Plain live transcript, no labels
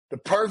The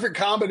perfect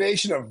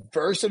combination of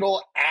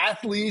versatile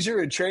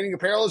athleisure and training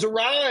apparel has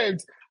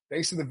arrived.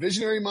 Thanks to the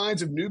visionary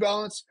minds of New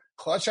Balance,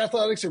 Clutch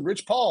Athletics, and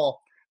Rich Paul,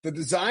 the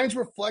designs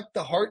reflect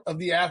the heart of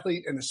the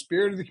athlete and the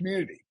spirit of the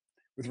community.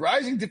 With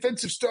rising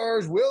defensive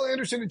stars Will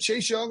Anderson and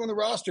Chase Young on the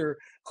roster,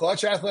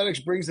 Clutch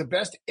Athletics brings the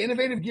best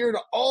innovative gear to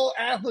all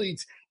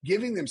athletes,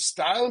 giving them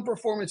style and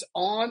performance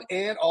on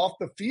and off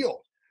the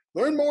field.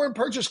 Learn more and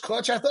purchase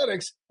Clutch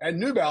Athletics at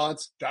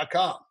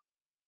newbalance.com.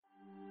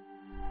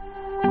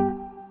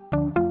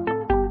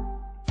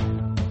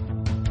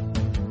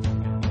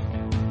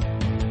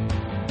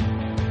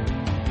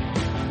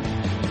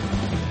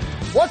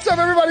 What's up,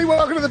 everybody?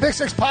 Welcome to the Pick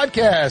Six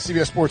Podcast,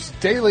 CBS Sports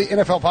Daily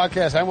NFL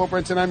Podcast. I'm Will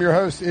Brinson. I'm your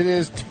host. It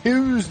is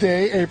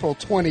Tuesday, April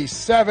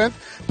 27th.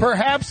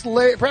 Perhaps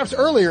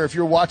earlier if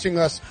you're watching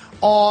us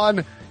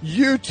on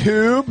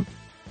YouTube.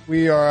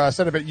 We are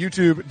set up at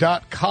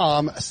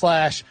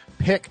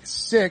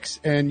youtube.com/pick6,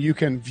 and you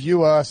can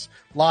view us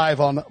live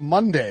on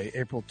Monday,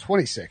 April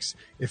 26th,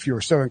 if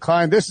you're so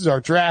inclined. This is our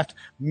draft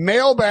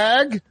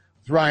mailbag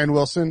with Ryan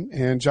Wilson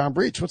and John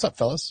Breach. What's up,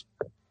 fellas?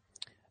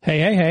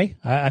 Hey.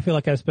 I feel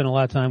like I've spent a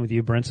lot of time with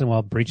you, Brinson,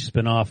 while Breach has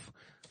been off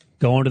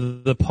going to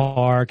the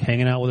park,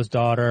 hanging out with his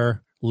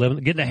daughter,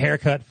 getting a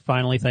haircut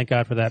finally. Thank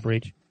God for that,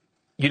 Breach.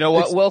 You know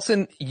what,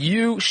 Wilson?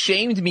 You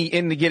shamed me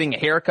into getting a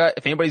haircut.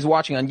 If anybody's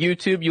watching on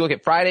YouTube, you look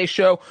at Friday's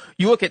show,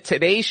 you look at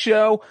today's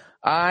show,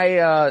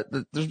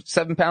 there's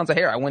 7 pounds of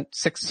hair. I went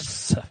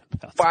 6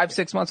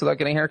 months without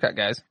getting a haircut,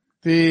 guys.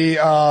 The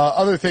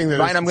other thing that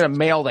Ryan, I'm going to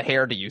mail the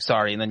hair to you,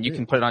 sorry, and then you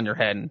can put it on your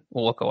head and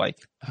we'll look alike.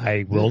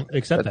 I will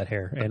accept that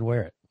hair and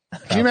wear it.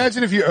 Can you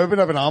imagine if you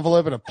opened up an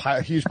envelope and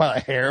a huge pile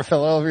of hair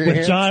fell over your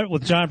hands?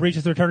 With John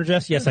Breach's return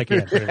address? Yes, I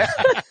can.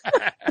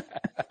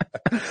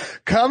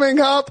 Coming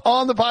up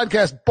on the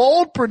podcast,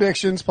 bold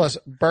predictions plus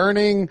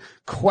burning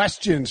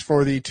questions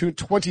for the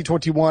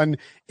 2021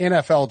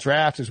 NFL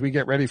draft as we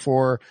get ready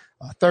for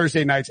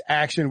Thursday night's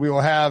action. We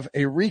will have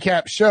a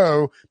recap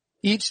show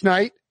each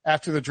night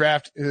after the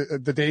draft,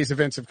 the day's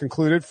events have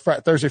concluded,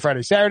 Thursday,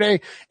 Friday,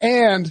 Saturday,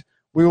 and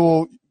we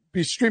will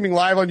be streaming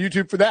live on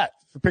YouTube for that.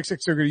 For Pick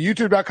Six, so go to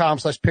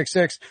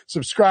youtube.com/pick6.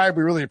 Subscribe.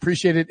 We really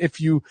appreciate it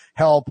if you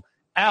help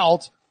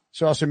out.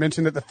 So I also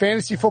mentioned that the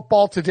Fantasy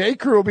Football Today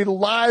crew will be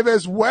live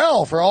as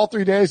well for all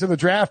 3 days of the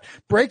draft,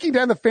 breaking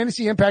down the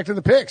fantasy impact of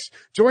the picks.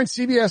 Join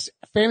CBS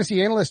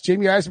fantasy analysts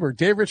Jamie Eisenberg,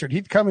 Dave Richard,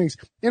 Heath Cummings,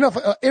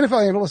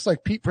 NFL analysts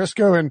like Pete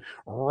Prisco and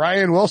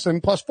Ryan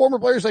Wilson, plus former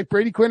players like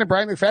Brady Quinn and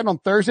Brian McFadden on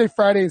Thursday,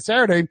 Friday, and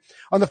Saturday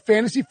on the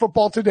Fantasy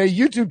Football Today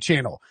YouTube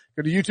channel.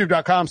 Go to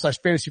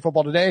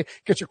youtube.com/fantasyfootballtoday.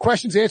 Get your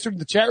questions answered in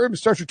the chat room and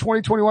start your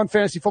 2021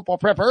 fantasy football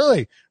prep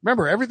early.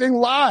 Remember, everything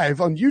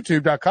live on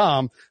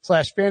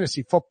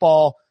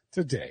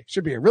youtube.com/fantasyfootballtoday.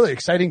 Should be a really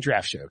exciting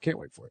draft show. Can't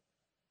wait for it.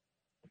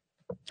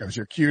 That was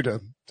your cue to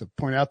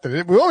point out that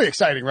it will be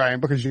exciting, Ryan,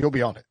 because you'll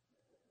be on it.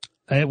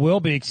 It will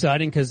be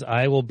exciting because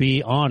I will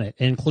be on it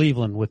in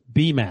Cleveland with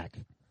B-Mac,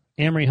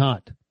 Emery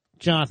Hunt,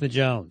 Jonathan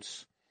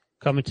Jones,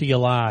 coming to you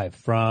live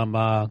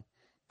from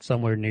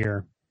somewhere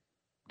near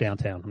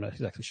downtown. I'm not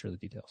exactly sure the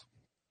details.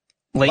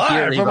 Lake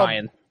Erie,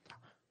 Ryan.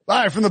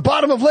 Live from the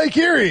bottom of Lake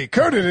Erie,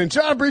 coated in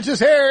John Breach's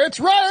hair, it's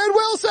Ryan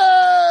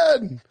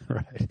Wilson!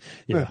 Right.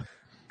 Yeah.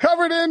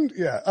 Covered in,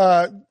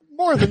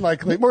 more than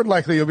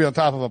likely you'll be on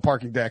top of a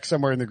parking deck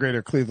somewhere in the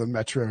greater Cleveland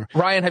metro.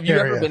 Ryan, have you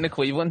ever been to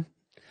Cleveland?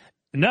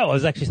 No, I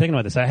was actually thinking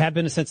about this. I have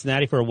been to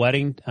Cincinnati for a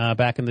wedding,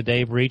 back in the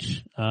day,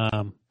 Breach.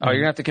 You're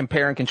gonna have to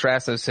compare and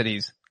contrast those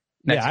cities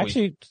next week.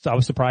 Actually, I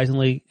was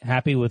surprisingly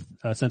happy with,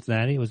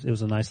 Cincinnati. It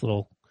was a nice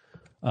little,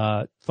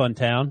 fun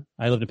town.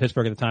 I lived in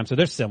Pittsburgh at the time, so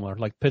they're similar.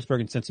 Like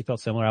Pittsburgh and Cincy felt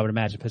similar. I would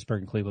imagine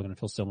Pittsburgh and Cleveland are going to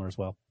feel similar as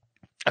well.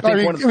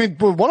 One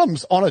of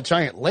them's on a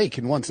giant lake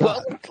in one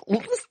side.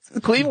 Well,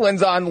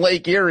 Cleveland's on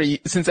Lake Erie,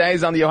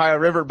 Cincinnati's on the Ohio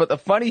River. But the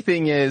funny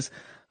thing is,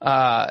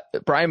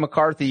 Brian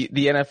McCarthy,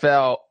 the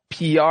NFL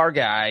PR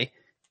guy,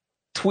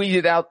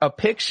 tweeted out a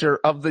picture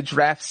of the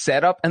draft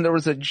setup, and there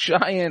was a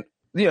giant,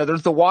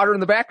 there's the water in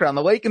the background,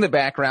 the lake in the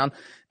background,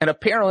 and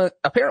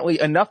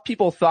apparently enough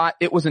people thought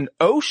it was an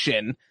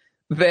ocean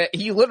that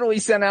he literally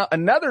sent out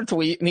another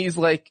tweet, and he's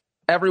like,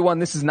 everyone,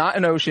 this is not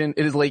an ocean,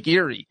 it is Lake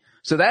Erie.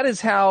 So that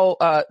is how,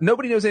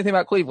 nobody knows anything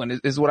about Cleveland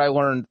is what I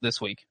learned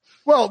this week.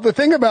 Well, the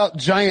thing about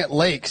giant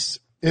lakes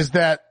is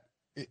that,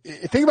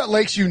 think about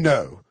lakes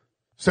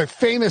So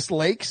famous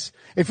lakes.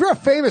 If you're a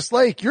famous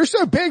lake, you're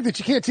so big that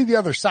you can't see the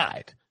other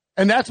side.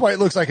 And that's why it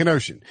looks like an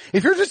ocean.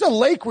 If you're just a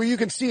lake where you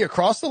can see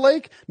across the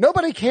lake,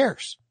 nobody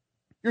cares.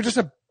 You're just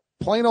a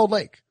plain old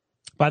lake.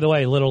 By the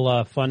way, a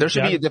little fun. There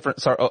should be a different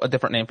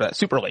name for that.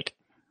 Super Lake.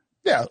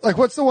 Yeah, like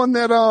what's the one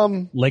that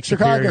Lake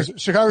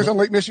Chicago's on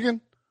Lake Michigan?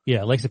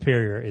 Yeah, Lake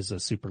Superior is a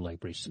super lake,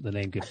 Breach. The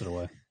name gives it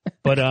away.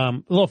 But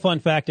a little fun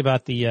fact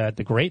about the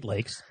Great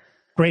Lakes.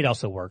 Great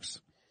also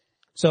works.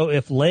 So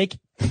if lake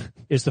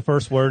is the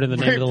first word in the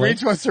name of the lake.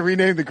 Breach wants to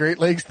rename the Great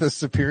Lakes the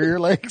Superior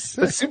Lakes.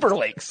 The Super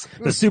Lakes.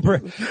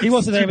 He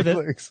wants to name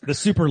it the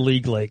Super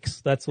League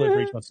Lakes. That's what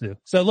Breach wants to do.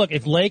 So look,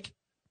 if lake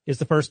is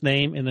the first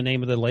name in the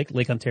name of the lake,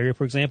 Lake Ontario,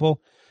 for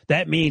example,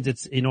 that means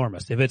it's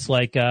enormous. If it's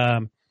like,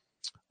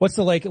 What's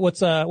the lake? What's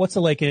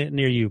the lake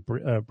near you,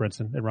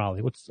 Brinson, in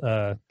Raleigh? What's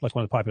like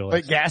one of the popular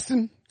lakes? Lake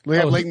Gaston. We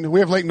have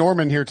Lake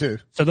Norman here too.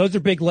 So those are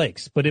big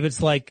lakes. But if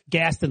it's like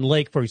Gaston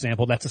Lake, for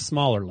example, that's a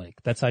smaller lake.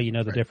 That's how you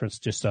know the difference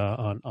just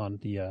on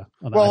the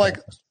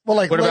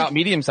What about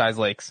medium-sized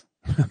lakes?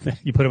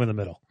 You put them in the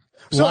middle.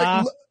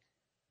 So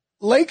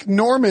Lake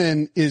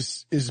Norman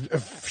is a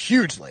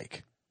huge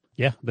lake.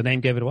 Yeah, the name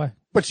gave it away.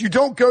 But you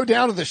don't go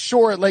down to the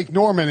shore at Lake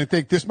Norman and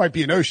think this might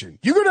be an ocean.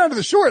 You go down to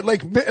the shore at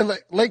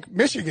Lake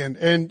Michigan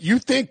and you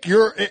think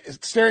you're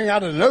staring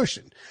out at an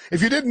ocean.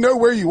 If you didn't know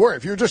where you were,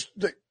 if you're just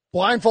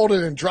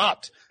blindfolded and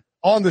dropped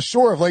on the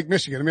shore of Lake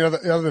Michigan, I mean, other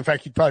than the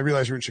fact you'd probably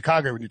realize you're in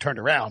Chicago when you turned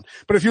around.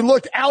 But if you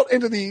looked out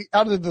into the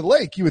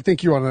lake, you would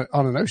think you're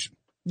on an ocean.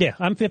 Yeah,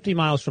 I'm 50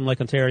 miles from Lake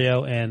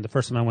Ontario, and the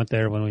first time I went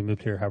there when we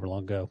moved here, however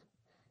long ago,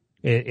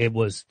 it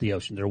was the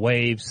ocean. There are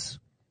waves.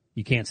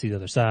 You can't see the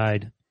other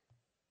side.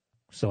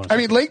 So I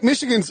mean, Lake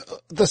Michigan's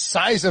the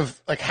size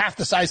of like half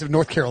the size of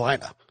North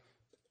Carolina.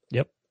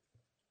 Yep.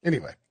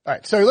 Anyway, all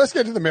right. So let's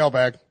get to the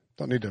mailbag.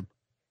 Don't need to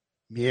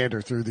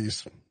meander through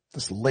this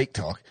lake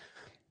talk.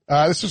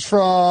 This is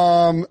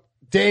from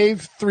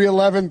Dave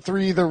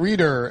 3113 the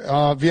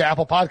Reader via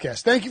Apple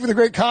Podcast. Thank you for the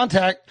great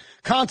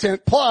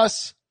content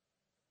plus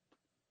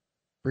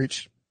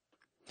breach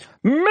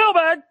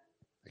Mailbag.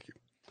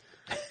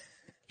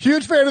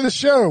 Huge fan of the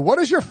show. What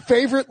is your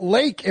favorite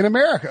lake in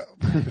America?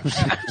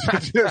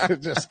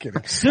 Just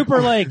kidding. Super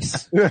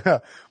Lakes. Yeah.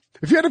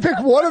 If you had to pick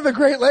one of the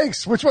Great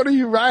Lakes, which one are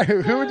you riding?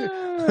 Who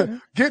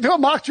would you do a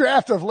mock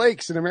draft of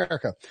lakes in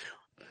America?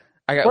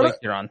 I got Lake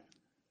Huron.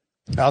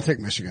 I'll take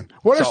Michigan.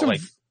 What Salt are some?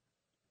 Lake.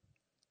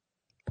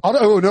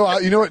 Oh no!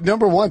 You know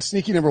what?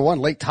 Sneaky number one,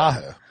 Lake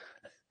Tahoe.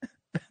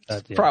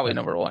 Probably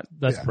number one.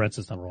 That's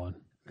Prince's number one.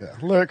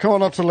 Yeah,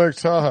 coming up to Lake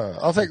Tahoe.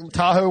 I'll take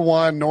Tahoe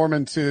 1,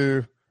 Norman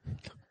 2.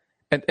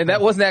 And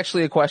that wasn't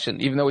actually a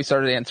question, even though we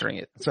started answering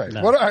it. That's right.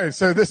 No. All right.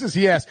 So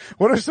he asked,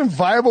 what are some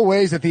viable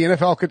ways that the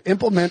NFL could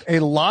implement a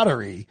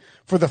lottery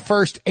for the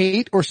first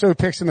 8 or so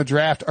picks in the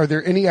draft? Are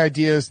there any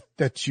ideas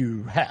that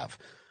you have?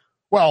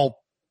 Well,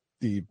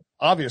 the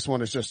obvious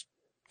one is just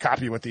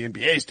copy what the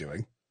NBA is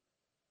doing,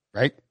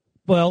 right?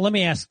 Well, let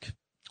me ask.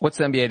 What's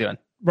the NBA doing?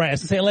 Right. I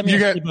was gonna say, let me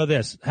ask you about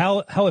this. How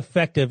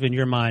effective in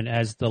your mind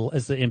as the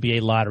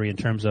NBA lottery in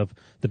terms of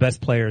the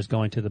best players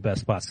going to the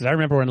best spots? Because I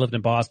remember when I lived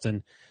in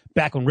Boston,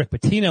 back when Rick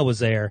Pitino was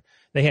there,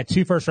 they had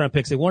 2 first-round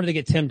picks. They wanted to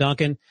get Tim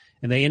Duncan,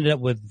 and they ended up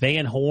with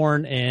Van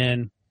Horn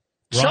and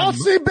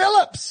Chauncey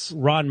Billups.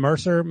 Ron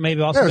Mercer,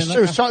 maybe also.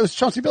 No, it was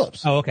Chauncey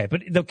Billups. Oh, okay.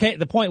 But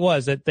the point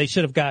was that they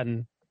should have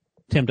gotten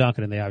Tim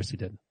Duncan, and they obviously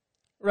didn't.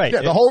 Right.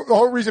 Yeah, the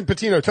whole reason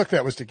Pitino took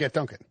that was to get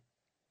Duncan.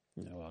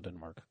 No, well, it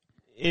didn't work.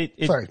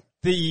 Sorry.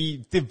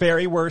 The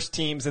very worst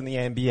teams in the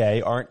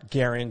NBA aren't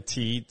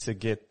guaranteed to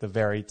get the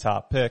very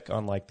top pick,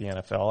 unlike the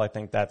NFL. I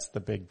think that's the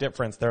big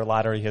difference. Their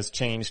lottery has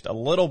changed a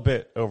little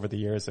bit over the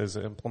years, as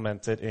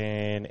implemented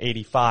in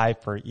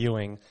 '85 for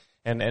Ewing.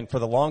 And for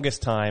the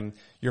longest time,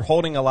 you're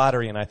holding a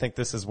lottery, and I think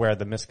this is where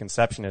the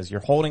misconception is. You're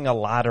holding a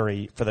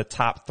lottery for the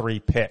top 3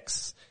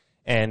 picks.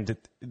 And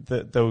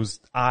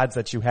those odds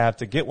that you have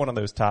to get one of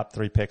those top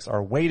 3 picks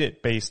are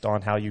weighted based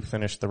on how you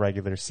finish the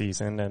regular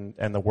season,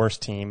 and the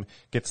worst team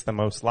gets the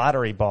most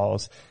lottery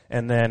balls.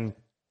 And then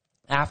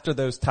after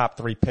those top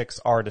 3 picks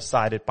are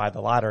decided by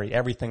the lottery,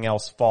 everything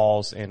else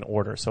falls in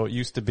order. So it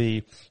used to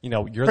be,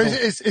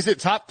 Is it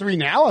top 3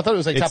 now? I thought it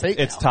was like top 8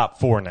 It's now. top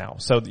 4 now.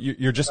 So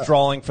you're just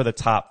drawing for the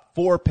top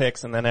 4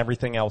 picks, and then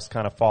everything else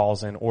kind of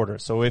falls in order.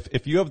 So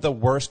if you have the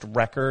worst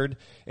record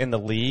in the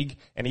league,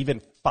 and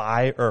even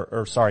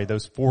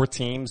those 4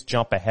 teams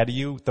jump ahead of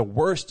you, the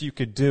worst you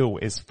could do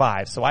is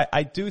 5. So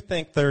I do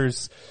think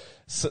there's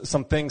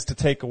some things to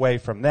take away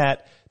from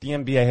that. The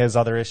NBA has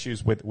other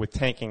issues with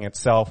tanking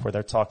itself, where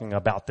they're talking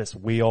about this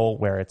wheel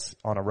where it's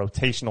on a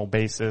rotational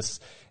basis,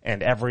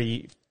 and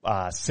every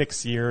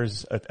 6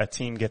 years a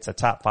team gets a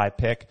top 5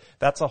 pick.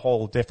 That's a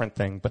whole different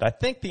thing. But I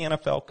think the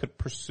NFL could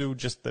pursue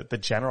just the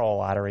general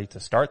lottery to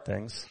start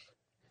things.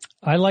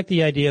 I like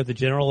the idea of the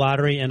general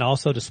lottery, and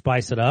also to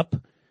spice it up,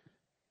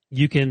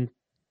 you can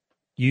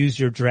use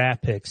your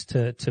draft picks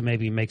to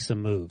maybe make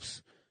some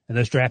moves. And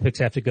those draft picks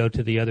have to go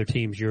to the other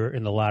teams you're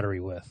in the lottery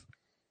with.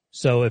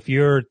 So if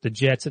you're the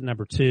Jets at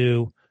number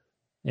 2,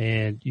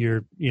 and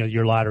your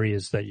lottery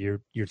is that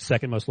you're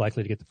second most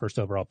likely to get the first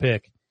overall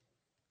pick,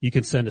 you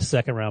can send a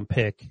second round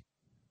pick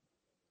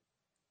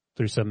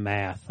through some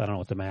math. I don't know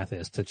what the math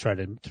is, to try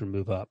to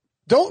move up.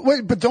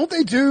 Don't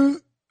they do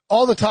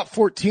all the top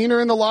 14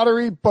 are in the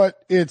lottery, but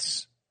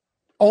it's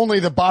only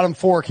the bottom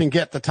 4 can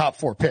get the top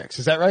 4 picks.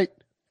 Is that right?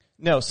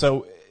 No.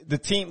 So the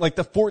team, like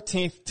the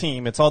 14th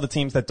team, it's all the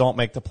teams that don't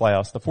make the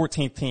playoffs. The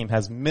 14th team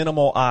has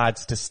minimal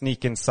odds to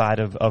sneak inside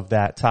of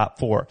that top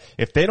 4.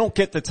 If they don't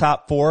get the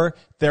top 4,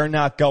 they're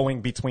not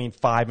going between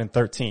 5 and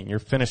 13. You're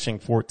finishing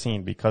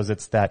 14 because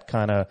it's that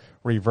kind of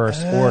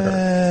reverse order.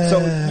 So,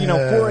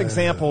 for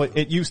example,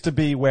 it used to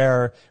be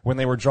where when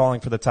they were drawing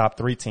for the top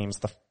 3 teams,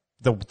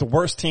 the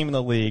worst team in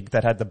the league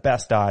that had the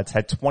best odds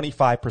had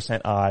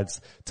 25%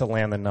 odds to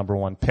land the number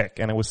 1 pick.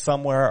 And it was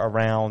somewhere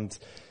around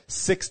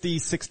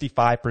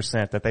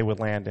 65% that they would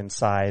land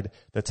inside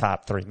the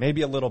top 3,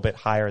 maybe a little bit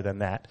higher than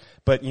that.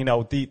 But,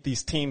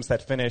 these teams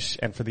that finish,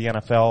 and for the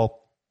NFL,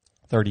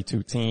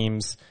 32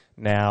 teams,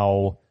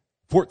 now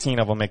 14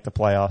 of them make the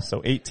playoffs,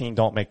 so 18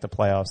 don't make the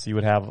playoffs. You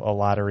would have a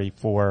lottery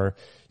for,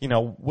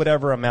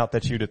 whatever amount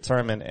that you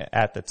determine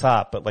at the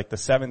top, but like the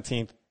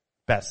 17th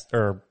best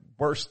or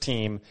worst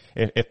team,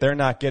 if they're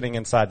not getting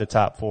inside the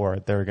top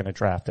 4, they're going to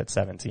draft at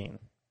 17.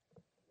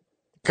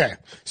 Okay.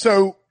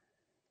 So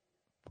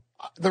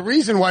the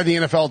reason why the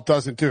NFL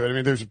doesn't do it, I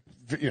mean, there's,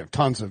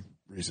 tons of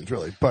reasons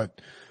really, but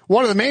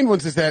one of the main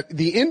ones is that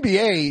the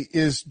NBA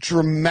is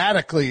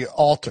dramatically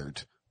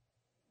altered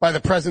by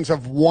the presence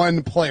of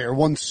one player,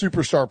 one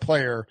superstar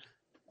player,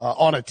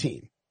 on a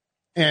team.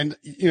 And,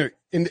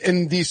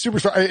 in these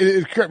superstar,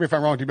 correct me if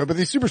I'm wrong, Debo, but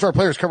these superstar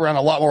players come around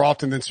a lot more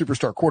often than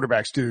superstar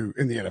quarterbacks do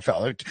in the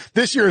NFL.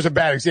 This year is a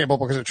bad example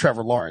because of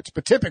Trevor Lawrence,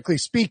 but typically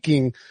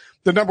speaking,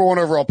 the number 1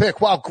 overall pick,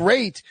 while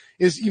great,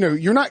 is,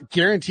 you're not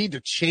guaranteed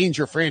to change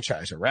your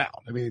franchise around.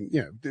 I mean,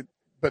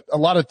 but a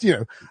lot of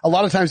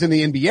times in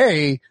the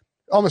NBA,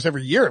 almost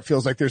every year it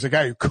feels like there's a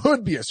guy who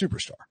could be a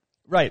superstar.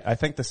 Right. I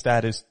think the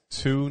stat is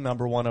 2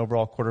 number 1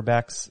 overall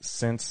quarterbacks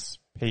since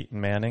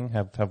Peyton Manning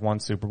have won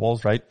Super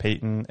Bowls, right?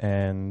 Peyton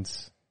and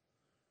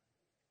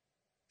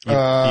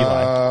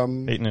Eli.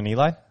 Peyton and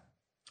Eli?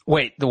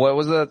 Wait, what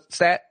was the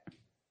stat?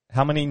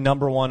 How many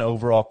number 1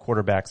 overall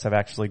quarterbacks have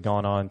actually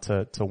gone on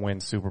to win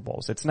Super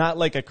Bowls? It's not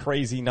like a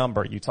crazy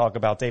number. You talk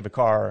about David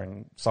Carr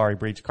and,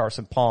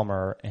 Carson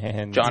Palmer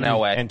and John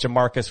Elway and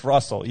Jamarcus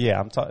Russell.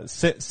 Yeah,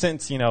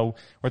 since,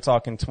 we're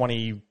talking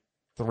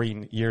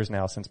 23 years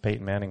now since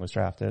Peyton Manning was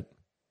drafted.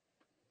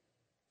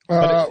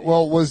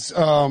 Was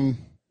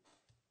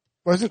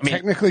it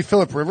technically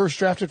Phillip Rivers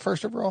drafted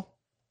first overall?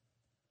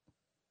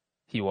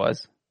 He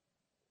was.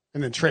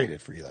 And then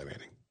traded for Eli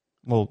Manning.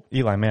 Well,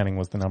 Eli Manning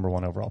was the number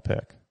 1 overall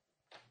pick.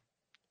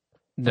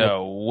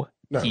 No.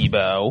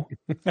 Debo.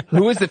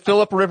 Who is the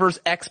Phillip Rivers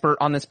expert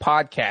on this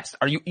podcast?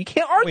 You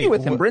can't argue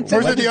with him, Brinson.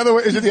 Or is it the other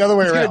way? Is it the other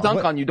way He's around? He's gonna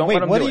dunk on you. Don't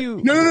let him do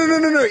it.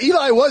 No.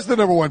 Eli was the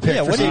number 1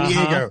 pick for San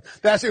Diego.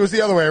 It was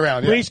the other way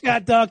around. Breach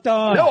got dunked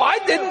on. No, I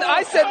didn't.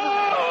 I said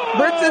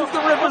Brinson's the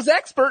Rivers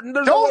expert, and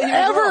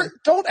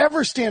don't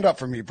ever stand up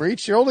for me,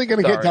 Breach. You're only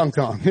going to get dunked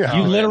on. Yeah.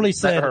 You literally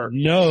said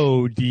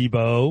no,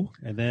 Debo,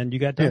 and then you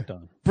got dunked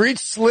on. Breach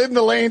slid in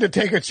the lane to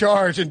take a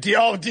charge, and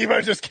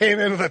Debo just came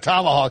in with a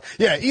tomahawk.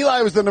 Yeah,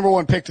 Eli was the number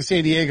 1 pick to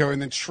San Diego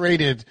and then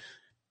traded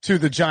to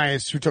the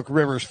Giants, who took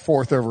Rivers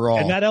 4th overall.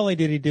 And not only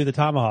did he do the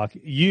tomahawk,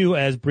 you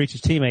as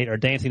Breach's teammate are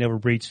dancing over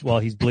Breach while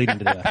he's bleeding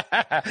to death.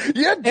 And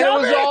it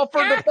was all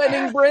for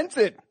defending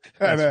Brinson.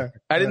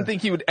 I didn't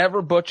think he would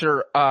ever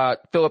butcher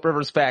Phillip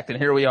Rivers' fact, and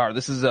here we are.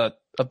 This is a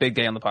big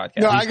day on the podcast.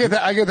 No, I get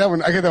that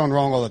one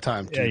wrong all the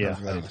time. Yeah.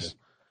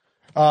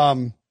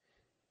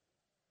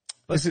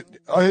 Is it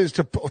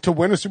to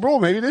win a Super Bowl?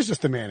 Maybe it is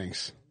just the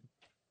Mannings.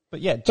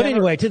 But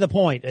anyway, to the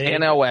point.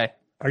 And Elway.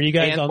 Are you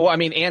guys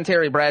and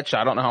Terry Bradshaw.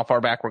 I don't know how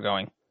far back we're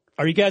going.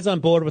 Are you guys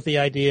on board with the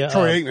idea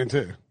Troy Aikman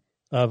too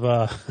of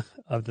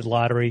the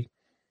lottery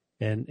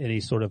and any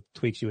sort of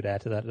tweaks you would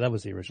add to that? That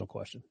was the original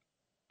question.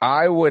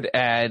 I would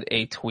add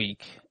a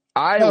tweak.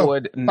 I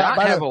would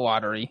not have a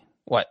lottery.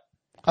 What?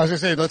 I was going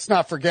to say, let's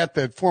not forget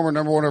that former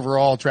number 1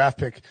 overall draft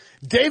pick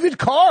David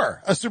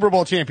Carr, a Super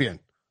Bowl champion.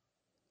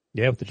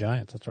 Yeah, with the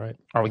Giants. That's right.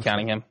 Are we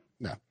counting him?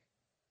 No.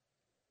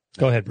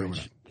 Go ahead,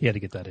 Breach. He had to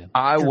get that in.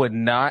 I would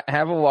not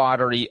have a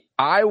lottery.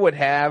 I would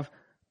have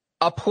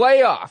a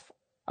playoff.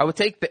 I would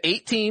take the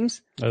 8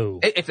 teams. Oh.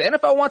 If the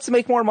NFL wants to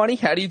make more money,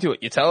 how do you do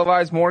it? You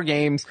televise more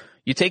games.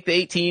 You take the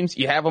 8 teams.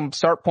 You have them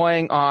start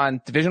playing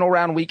on divisional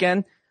round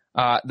weekend.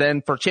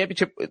 Then for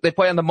championship, they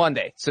play on the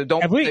Monday. So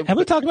don't. Have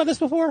we talked about this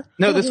before?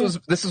 No,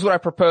 this is what I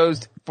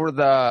proposed for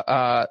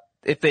the,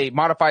 if they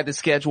modified the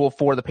schedule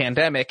for the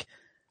pandemic.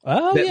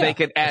 They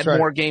could add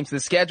more games to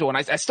the schedule. And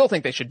I still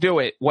think they should do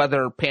it,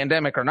 whether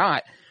pandemic or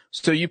not.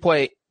 So you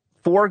play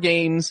 4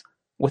 games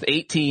with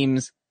 8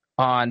 teams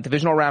on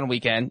divisional round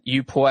weekend.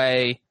 You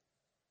play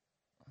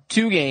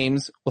 2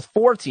 games with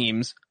 4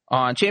 teams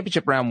on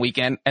championship round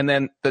weekend. And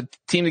then the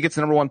team that gets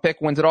the number 1 pick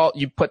wins it all.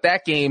 You put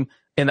that game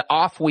in the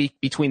off week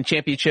between the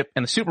championship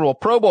and the Super Bowl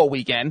Pro Bowl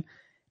weekend.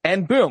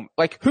 And boom,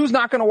 who's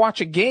not going to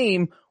watch a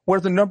game where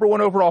the number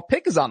 1 overall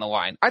pick is on the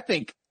line? I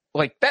think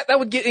that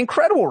would get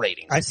incredible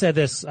ratings. I said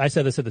this at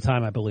the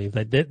time, I believe,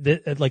 that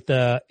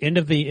the end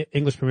of the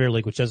English Premier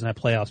League, which doesn't have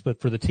playoffs,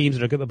 but for the teams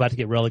that are about to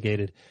get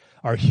relegated,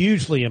 are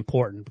hugely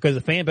important because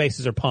the fan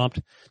bases are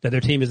pumped that their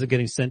team isn't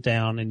getting sent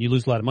down, and you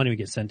lose a lot of money when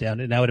you get sent down.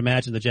 And I would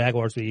imagine the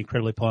Jaguars would be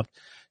incredibly pumped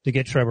to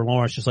get Trevor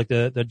Lawrence, just like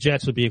the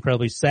Jets would be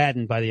incredibly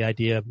saddened by the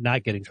idea of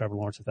not getting Trevor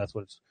Lawrence, if that's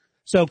what it's.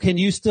 So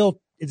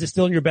is it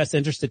still in your best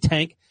interest to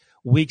tank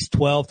weeks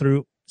 12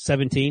 through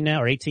 17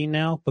 now or 18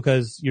 now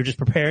because you're just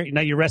preparing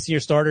now, you're resting your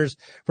starters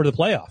for the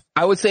playoff?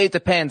 I would say it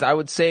depends. I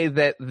would say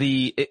that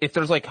if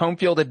there's home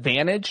field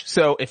advantage,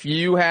 so if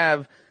you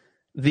have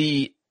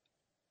the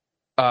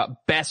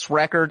best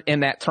record in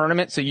that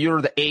tournament, so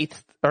you're the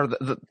 8th or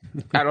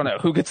I don't know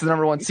who gets the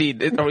number 1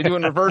 seed. Are we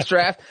doing reverse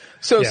draft?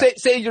 So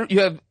say you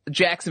have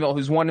Jacksonville,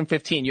 who's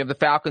 1-15. You have the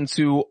Falcons,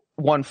 who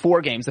won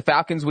 4 games. The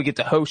Falcons would get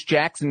to host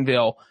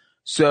Jacksonville.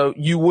 So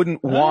you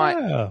wouldn't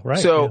want,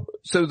 so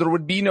there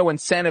would be no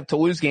incentive to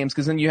lose games,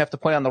 because then you have to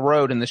play on the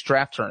road in this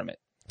draft tournament.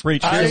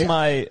 Breach, I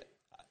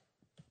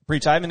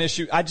have an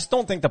issue. I just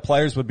don't think the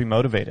players would be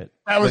motivated.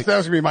 That was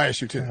going to be my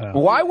issue too.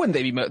 Why wouldn't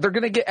they be they're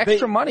going to get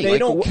extra money. They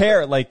don't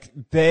care.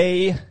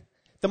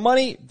 The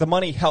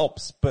money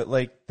helps, but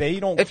they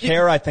don't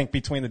care, I think,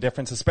 between the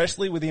difference,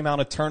 especially with the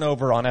amount of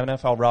turnover on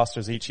NFL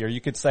rosters each year.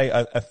 You could say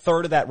a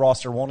third of that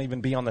roster won't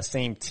even be on the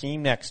same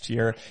team next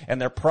year,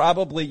 and they're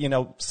probably,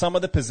 some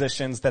of the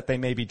positions that they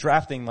may be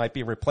drafting might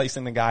be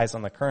replacing the guys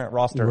on the current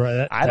roster.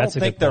 Right, I don't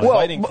think they're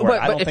fighting for it.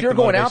 But if you're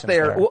going out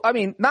there,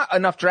 not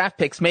enough draft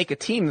picks make a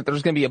team that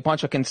there's going to be a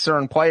bunch of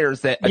concerned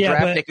players that a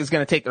draft pick is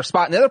going to take their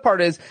spot. And the other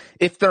part is,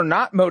 if they're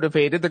not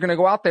motivated, they're going to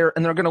go out there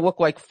and they're going to look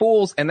like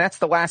fools, and that's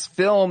the last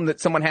film that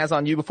someone has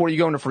on you before you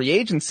go into free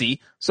agency.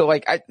 So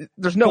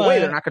there's no way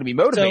they're not going to be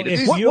motivated.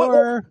 So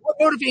what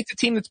motivates a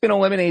team that's been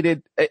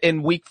eliminated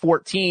in week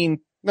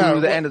 14 through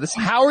the end of the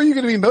season? How are you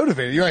going to be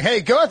motivated? You're like,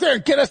 hey, go out there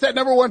and get us that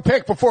number 1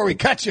 pick before we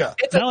cut you.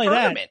 It's a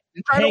tournament.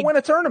 You're trying to win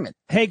a tournament.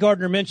 Hey,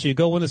 Gardner Minshew,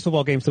 go win this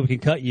football game so we can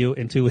cut you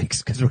in 2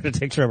 weeks, because we're going to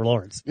take Trevor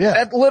Lawrence. Yeah.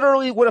 That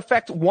literally would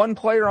affect one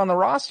player on the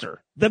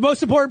roster. The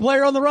most important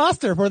player on the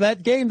roster for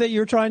that game that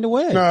you're trying to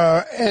win.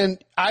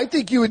 And I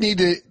think you would need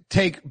to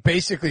take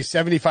basically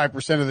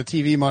 75% of the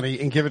TV money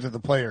and give it to the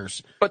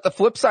players. But the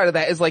flip side of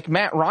that is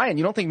Matt Ryan.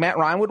 You don't think Matt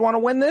Ryan would want to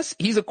win this?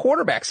 He's a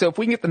quarterback. So if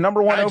we can get the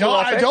number 1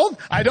 overall pick,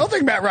 I don't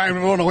think Matt Ryan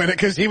would want to win it,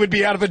 because he would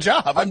be out of a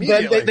job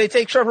immediately. Then they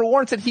take Trevor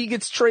Lawrence and he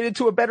gets traded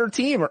to a better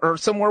team or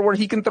somewhere where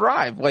he can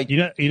thrive.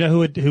 You know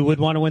who would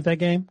want to win that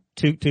game?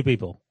 Two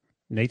people.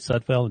 Nate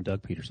Sudfeld and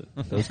Doug Peterson.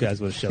 Those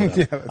guys would have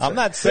showed up. I'm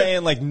not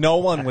saying no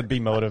one would be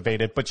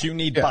motivated, but you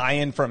need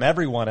buy-in from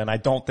everyone, and I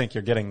don't think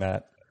you're getting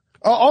that.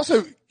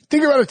 Also,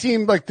 think about a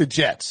team like the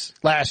Jets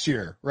last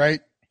year,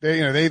 right?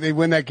 They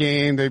win that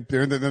game.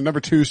 They're in the number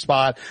 2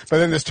 spot, but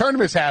then this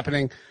tournament's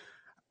happening.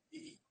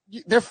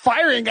 They're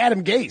firing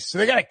Adam Gase, so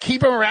they got to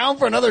keep him around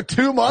for another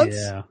 2 months.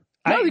 Yeah.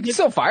 You can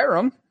still fire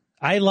him.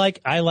 I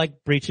like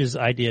Breach's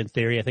idea in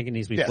theory. I think it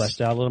needs to be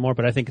fleshed out a little more,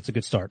 but I think it's a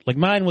good start.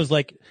 Mine was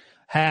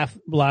half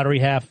lottery,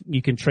 half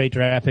you can trade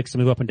draft picks to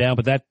move up and down,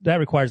 but that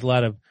requires a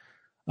lot of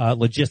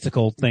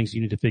logistical things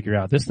you need to figure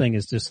out. This thing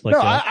is just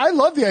I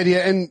love the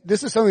idea, and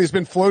this is something that's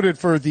been floated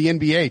for the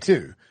NBA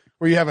too,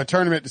 where you have a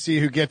tournament to see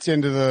who gets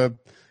into the,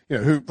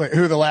 who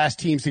are the last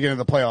teams to get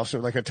into the playoffs,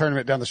 or a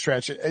tournament down the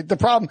stretch. The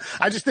problem,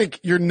 I just think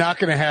you're not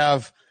going to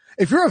have,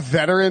 if you're a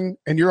veteran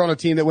and you're on a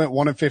team that went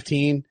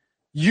 1-15,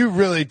 you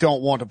really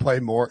don't want to play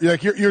more.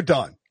 You're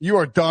done. You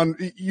are done.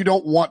 You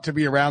don't want to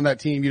be around that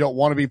team. You don't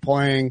want to be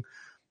playing.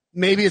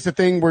 Maybe it's a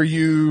thing where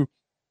the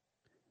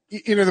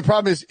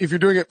problem is if you're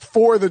doing it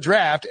for the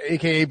draft,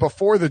 aka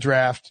before the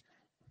draft,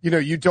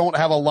 you don't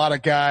have a lot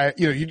of guys,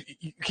 you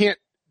can't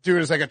do it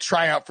as a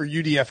tryout for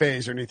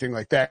UDFAs or anything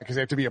like that, because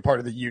they have to be a part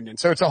of the union.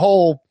 So it's a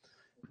whole,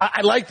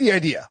 I like the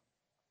idea.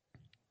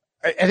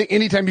 I think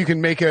anytime you can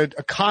make a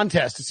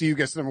contest to see who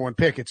gets the number 1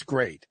 pick, it's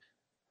great.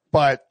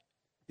 But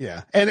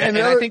yeah. And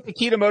I think the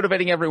key to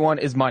motivating everyone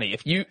is money.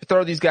 If you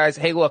throw these guys,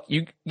 hey, look,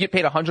 you get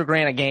paid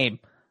 $100,000 a game,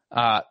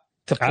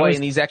 to play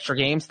in these extra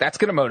games, that's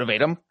going to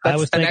motivate them. I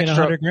was thinking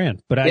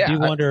 $100,000, but I do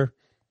wonder,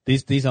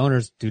 these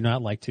owners do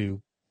not like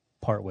to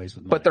part ways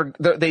with money.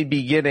 But they'd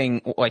be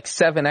getting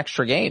 7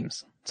 extra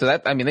games. So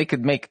they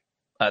could make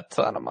a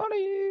ton of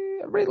money.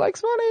 Everybody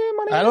likes money.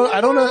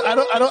 I don't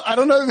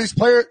know that these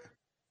players,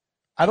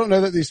 I don't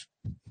know that these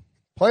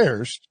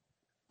players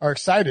are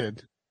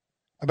excited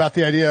about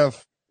the idea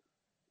of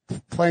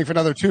playing for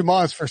another 2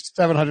 months for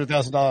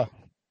 $700,000.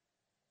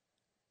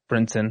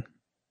 Brinson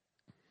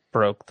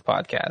broke the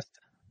podcast.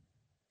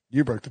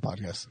 You broke the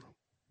podcast.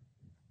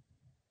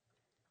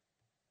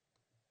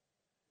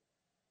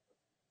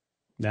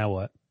 Now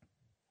what?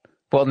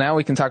 Well, now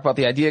we can talk about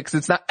the idea because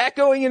it's not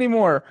echoing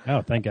anymore.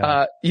 Oh, thank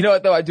God. You know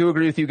what, though? I do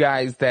agree with you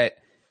guys that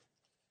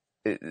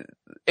it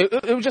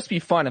would just be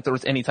fun if there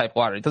was any type of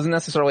lottery. It doesn't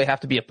necessarily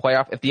have to be a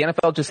playoff. If the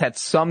NFL just had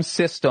some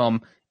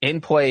system in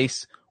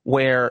place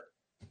where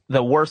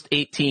the worst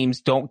 8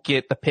 teams don't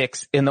get the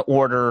picks in the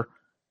order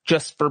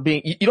just for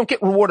being, you don't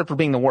get rewarded for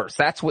being the worst.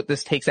 That's what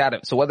this takes out of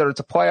it. So whether it's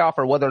a playoff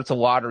or whether it's a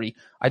lottery,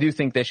 I do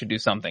think they should do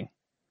something.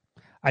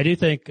 I do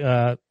think,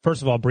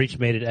 first of all, Breach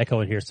made it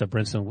echo in here. So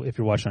Brinson, if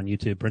you're watching on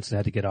YouTube, Brinson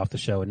had to get off the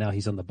show and now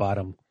he's on the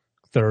bottom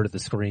third of the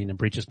screen and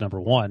Breach is number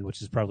 1,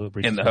 which is probably what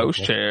Breach in the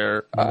host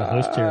chair. In the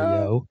host chair,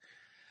 yo.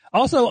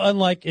 Also,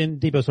 unlike, and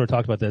Debo sort of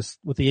talked about this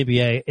with the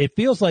NBA, it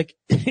feels like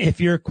if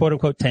you're quote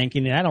unquote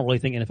tanking, and I don't really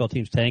think NFL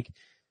teams tank,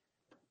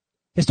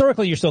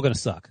 historically you're still going to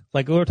suck.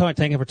 Like we were talking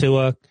tanking for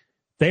Tua.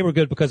 They were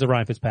good because of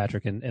Ryan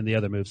Fitzpatrick and the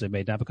other moves they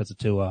made, not because of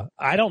Tua.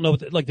 I don't know,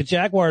 like the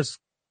Jaguars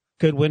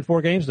could win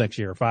 4 games next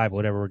year or 5,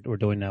 whatever we're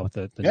doing now with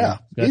the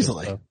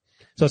easily.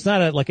 So it's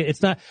not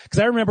it's not, cause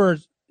I remember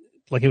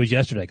like it was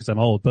yesterday cause I'm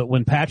old, but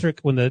when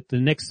the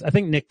Knicks, I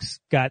think Knicks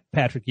got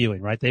Patrick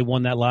Ewing, right? They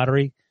won that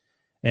lottery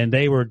And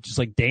they were just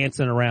like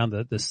dancing around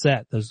the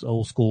set, those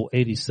old school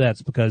 80s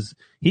sets, because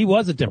he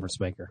was a difference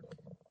maker.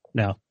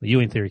 Now, the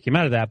Ewing theory came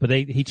out of that, but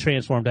he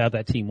transformed how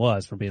that team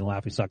was from being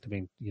laughingstock to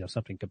being,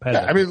 something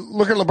competitive. Yeah, I mean,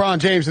 look at LeBron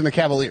James and the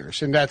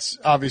Cavaliers, and that's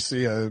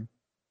obviously a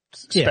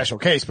special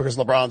case because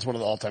LeBron's one of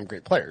the all-time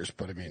great players,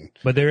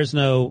 but there is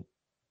no,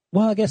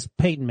 well, I guess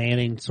Peyton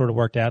Manning sort of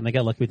worked out and they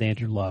got lucky with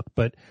Andrew Luck,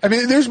 but. I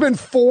mean, there's been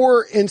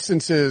 4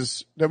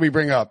 instances that we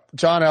bring up.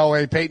 John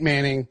Elway, Peyton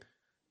Manning,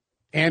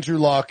 Andrew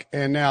Luck,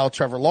 and now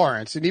Trevor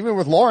Lawrence. And even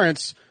with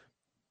Lawrence,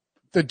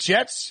 the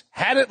Jets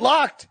had it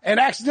locked and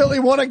accidentally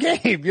won a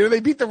game. They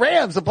beat the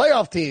Rams, the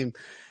playoff team.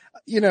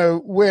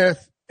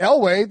 With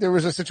Elway, there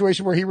was a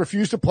situation where he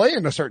refused to play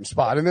in a certain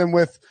spot. And then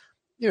with,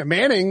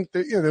 Manning,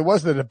 there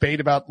was the debate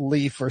about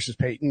Leaf versus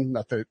Peyton.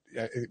 Not that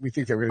we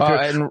think they were going to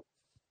do it. And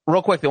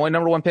real quick, the only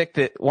number 1 pick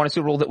that won a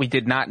Super Bowl that we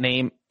did not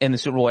name in the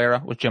Super Bowl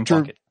era was Jim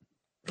Plunkett.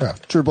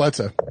 Drew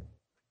Bledsoe.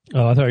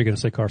 Oh, I thought you were going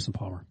to say Carson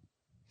Palmer.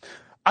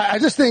 I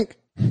just think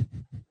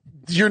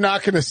you're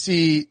not going to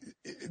see.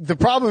 The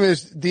problem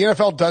is the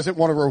NFL doesn't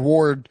want to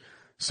reward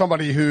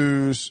somebody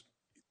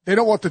they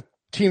don't want the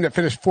team that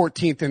finished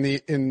 14th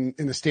in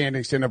the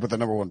standings to end up with the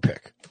number 1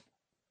 pick.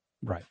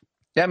 Right.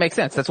 That makes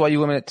sense. That's why you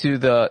limit it to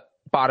the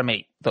bottom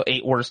 8, the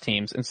 8 worst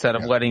teams, instead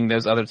of letting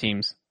those other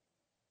teams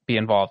be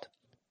involved.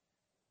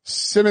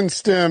 Simmons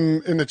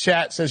Stem in the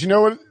chat says, you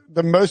know what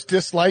the most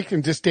disliked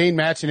and disdained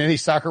match in any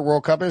soccer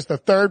World Cup is? The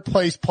 3rd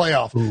place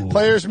playoff. Ooh.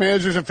 Players,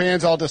 managers, and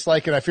fans all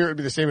dislike it. I fear it would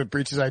be the same with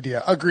Breach's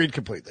idea. Agreed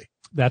completely.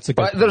 That's a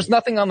good But there's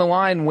nothing on the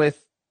line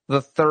with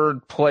the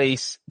 3rd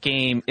place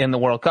game in the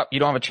World Cup. You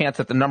don't have a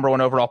chance at the number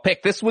 1 overall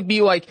pick. This would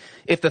be like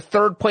if the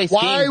 3rd place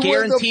game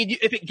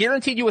if it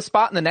guaranteed you a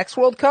spot in the next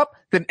World Cup,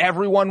 then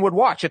everyone would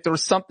watch. If there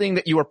was something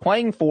that you were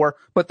playing for,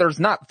 but there's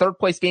not, 3rd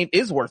place game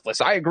is worthless.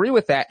 I agree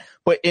with that.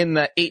 But in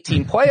the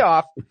 18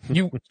 playoff,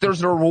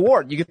 there's a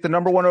reward. You get the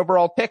number 1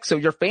 overall pick. So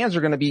your fans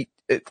are going to be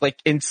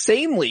like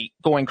insanely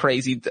going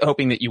crazy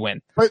hoping that you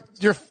win. But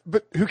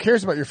who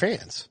cares about your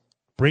fans?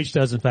 Breach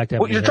does, in fact, have.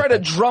 Well, you're trying to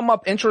drum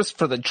up interest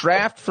for the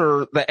draft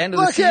for the end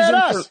of the season. Look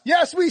at us.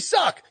 Yes, we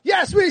suck.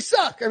 Yes, we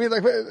suck. I mean,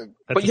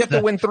 but you have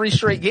to win 3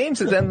 straight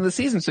games at the end of the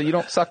season, so you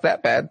don't suck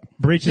that bad.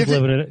 Breach is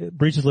living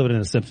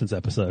in a Simpsons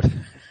episode.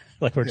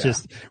 Where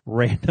just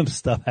random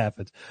stuff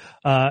happens.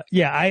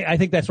 I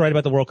think that's right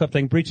about the World Cup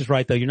thing. Breach is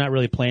right, though. You're not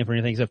really playing for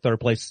anything except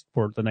 3rd place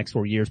for the next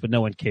 4 years, but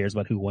no one cares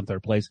about who won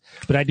 3rd place.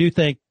 But I do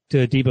think,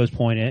 to Debo's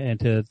point and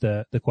to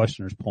the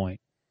questioner's point,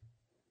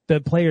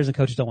 the players and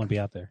coaches don't want to be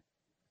out there.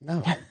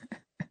 No.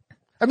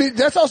 I mean,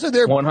 that's also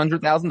their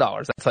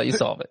 $100,000. That's how you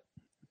solve it.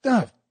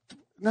 No.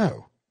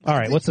 All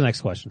right. What's the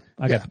next question?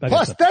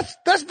 Plus,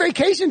 that's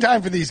vacation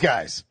time for these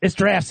guys. It's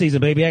draft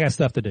season, baby. I got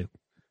stuff to do.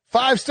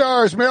 5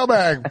 stars,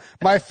 mailbag.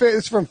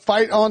 It's from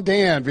Fight on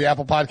Dan, the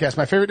Apple Podcast.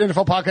 My favorite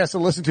NFL podcast to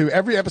listen to.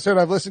 Every episode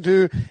I've listened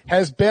to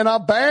has been a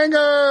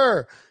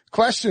banger.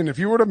 Question, if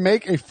you were to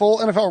make a full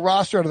NFL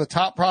roster out of the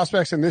top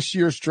prospects in this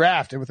year's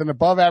draft and with an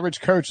above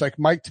average coach like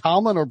Mike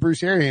Tomlin or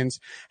Bruce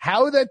Arians,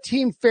 how would that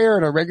team fare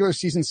in a regular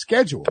season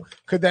schedule?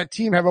 Could that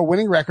team have a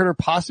winning record or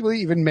possibly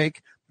even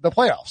make the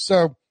playoffs?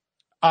 So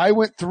I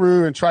went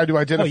through and tried to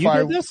identify.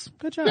 Oh, you did this?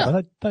 Good job. Yeah.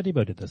 I thought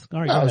Debo did this. All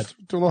right, go ahead. I was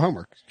doing a little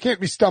homework. You can't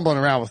be stumbling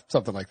around with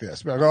something like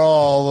this. Like,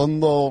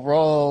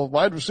 the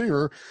wide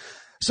receiver.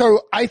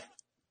 So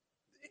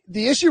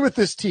the issue with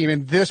this team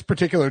in this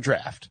particular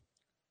draft,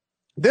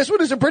 this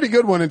one is a pretty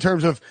good one in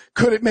terms of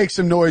could it make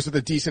some noise with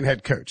a decent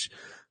head coach?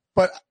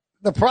 But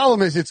the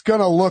problem is it's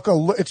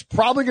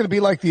probably going to be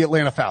like the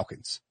Atlanta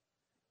Falcons.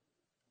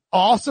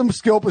 Awesome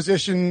skill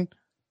position,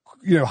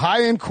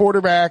 high end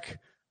quarterback.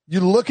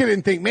 You look at it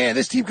and think, man,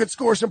 this team could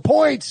score some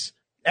points.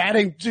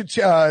 Adding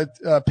Kyle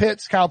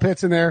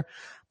Pitts in there,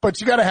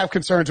 but you got to have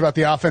concerns about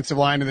the offensive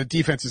line, and the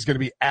defense is going to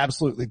be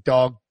absolutely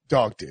dog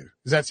doo.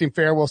 Does that seem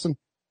fair, Wilson?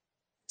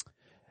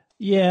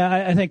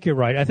 Yeah, I think you're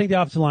right. I think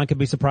the offensive line could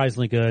be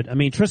surprisingly good. I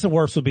mean, Tristan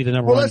Wirfs would be the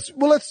number one.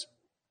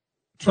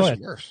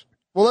 Tristan Wirfs.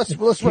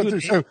 Let's run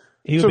through.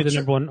 He would be the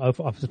number 1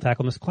 offensive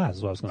tackle in this class,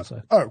 is what I was going to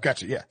say. Oh,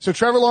 gotcha. Yeah. So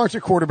Trevor Lawrence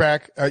at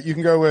quarterback. You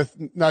can go with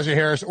Najee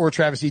Harris or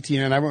Travis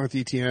Etienne. I went with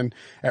Etienne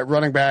at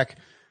running back.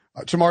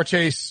 Jamar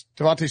Chase,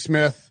 Devontae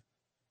Smith,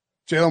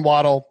 Jalen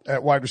Waddle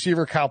at wide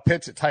receiver, Kyle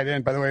Pitts at tight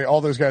end. By the way,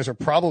 all those guys are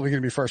probably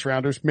going to be first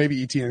rounders.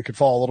 Maybe Etienne could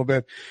fall a little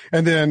bit.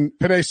 And then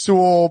Penei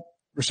Sewell,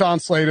 Rashawn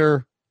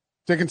Slater,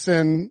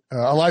 Dickinson,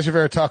 Elijah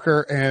Vera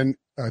Tucker, and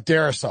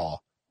Darrisaw.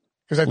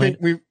 Because I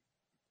think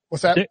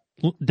what's that?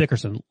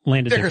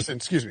 Landon Dickerson,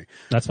 excuse me.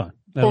 That's fine.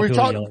 Well, we've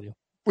talked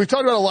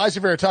about Elijah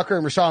Vera Tucker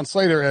and Rashawn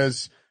Slater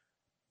as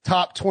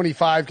top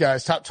 25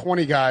 guys, top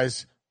 20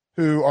 guys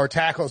who are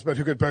tackles, but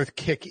who could both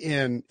kick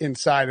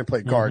inside and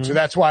play guard. Mm-hmm. So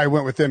that's why I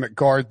went with them at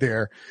guard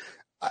there.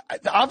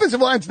 The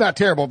offensive line's not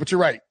terrible, but you're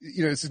right.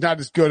 This is not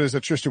as good as a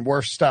Tristan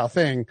Wirfs style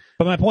thing.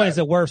 But my point is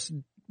that Wirfs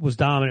was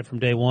dominant from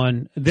day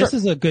one. This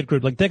is a good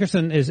group. Like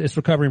Dickerson is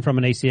recovering from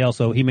an ACL,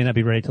 so he may not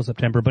be ready till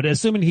September, but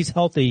assuming he's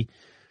healthy,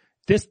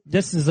 this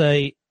is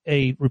a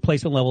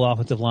replacement level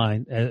offensive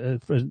line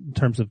in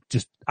terms of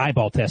just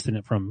eyeball testing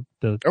it from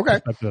the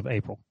perspective of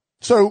April.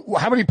 So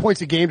how many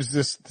points a game does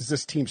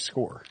this team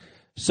score?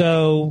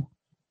 So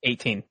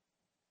 18.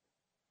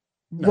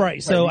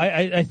 Right. So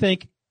I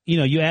think,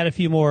 you add a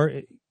few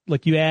more,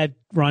 like you add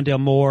Rondale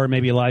Moore,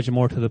 maybe Elijah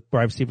Moore to the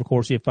wide receiver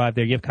course. You have 5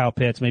 there. You have Kyle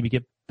Pitts, maybe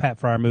get Pat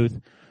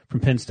Freiermuth from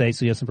Penn State.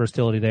 So you have some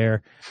versatility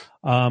there.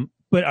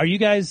 But are you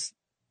guys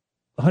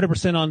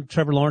 100% on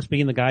Trevor Lawrence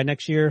being the guy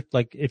next year?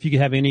 Like if you could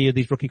have any of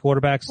these rookie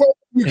quarterbacks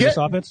in this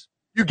offense?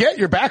 You get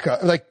your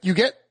backup. Like you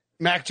get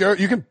Mac Jones.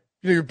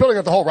 You're building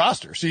up the whole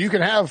roster. So you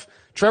can have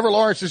Trevor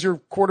Lawrence as your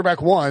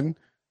quarterback 1,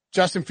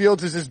 Justin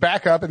Fields is his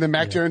backup, and then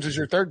Mac Jones is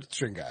your third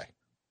string guy.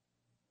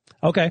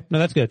 Okay. No,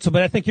 that's good. So,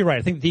 but I think you're right.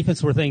 I think the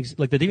defense were things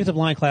like the defensive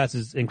line class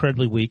is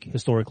incredibly weak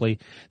historically.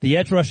 The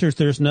edge rushers,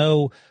 there's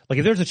no, like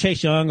if there's a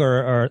Chase Young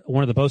or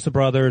one of the Bosa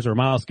brothers or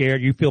Myles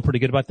Garrett, you feel pretty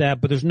good about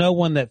that, but there's no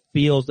one that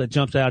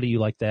jumps out at you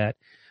like that.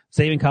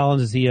 Zaven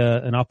Collins, is he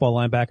an off-ball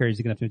linebacker? Is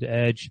he going to have to move to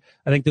edge?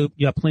 I think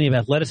you have plenty of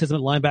athleticism at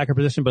linebacker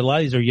position, but a lot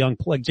of these are young,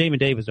 like Jamin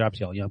Davis, they're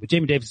obviously all young, but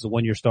Jamin Davis is a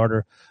 1-year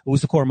starter.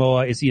 Usa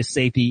Koromoa, is he a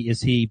safety?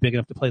 Is he big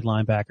enough to play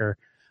linebacker?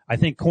 I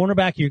think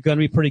cornerback, you're going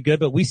to be pretty good,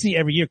 but we see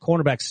every year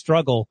cornerbacks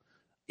struggle.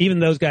 Even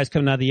those guys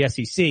coming out of the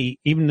SEC,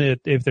 even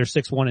if they're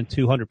 6'1" and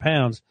 200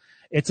 pounds,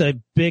 it's a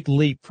big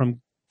leap from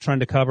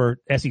trying to cover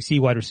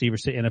SEC wide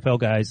receivers to NFL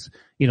guys,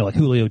 like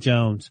Julio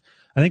Jones.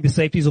 I think the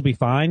safeties will be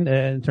fine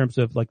in terms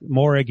of like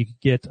Moreg. You could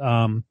get,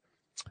 the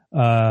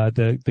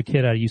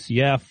kid out of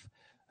UCF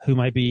who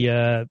might be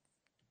a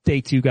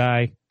day 2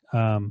 guy. I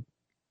can't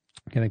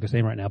think of his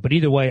name right now, but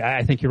either way,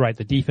 I think you're right.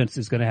 The defense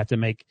is going to have to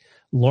make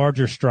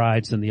larger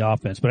strides than the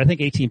offense, but I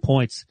think 18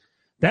 points,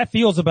 that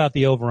feels about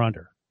the over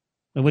under.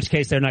 In which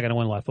case, they're not going to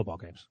win a lot of football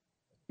games.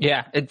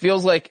 Yeah, it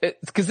feels like,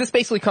 because this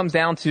basically comes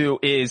down to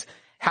is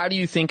how do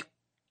you think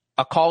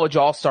a college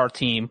all-star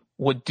team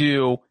would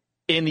do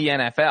in the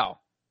NFL?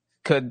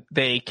 Could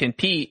they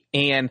compete?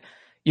 And,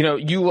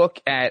 you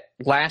look at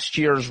last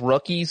year's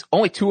rookies,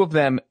 only 2 of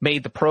them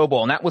made the Pro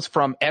Bowl, and that was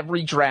from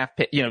every draft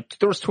pick. There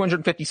was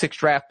 256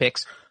 draft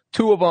picks.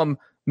 2 of them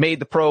made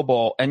the Pro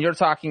Bowl, and you're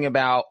talking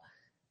about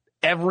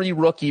every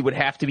rookie would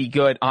have to be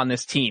good on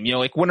this team.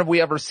 Like when have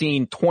we ever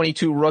seen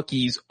 22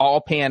 rookies all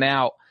pan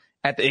out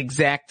at the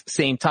exact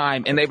same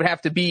time? And they would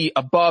have to be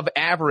above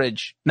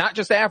average, not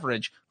just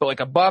average, but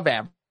like above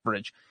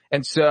average.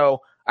 And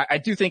so I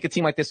do think a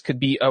team like this could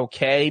be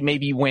okay.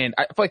 Maybe win.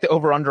 I feel like the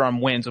over under on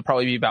wins would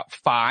probably be about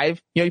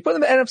 5. You put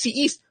them in the NFC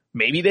East,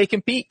 maybe they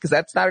compete because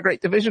that's not a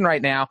great division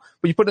right now.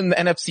 But you put them in the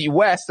NFC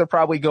West, they're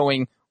probably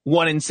going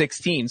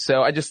 1-16.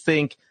 So I just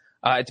think,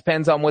 it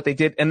depends on what they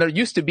did. And there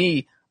used to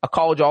be a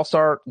college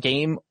all-star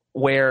game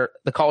where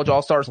the college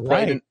all-stars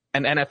played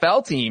an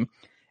NFL team.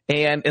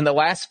 And in the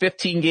last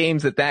 15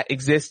 games that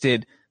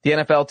existed, the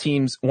NFL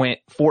teams went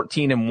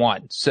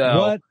 14-1.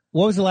 So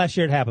what was the last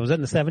year it happened? Was that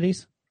in the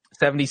 70s?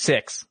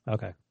 76.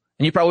 Okay.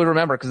 And you probably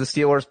remember because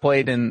the Steelers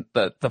played in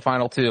the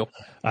final 2.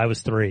 I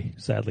was 3,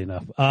 sadly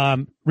enough.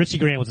 Richie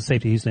Grant was a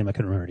safety whose name I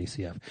couldn't remember at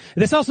ECF.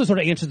 This also sort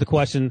of answers the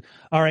question,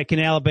 all right, can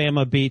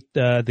Alabama beat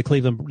the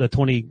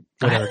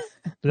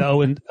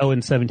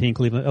 0-17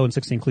 Cleveland,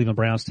 0-16 Cleveland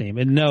Browns team?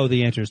 And no,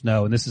 the answer is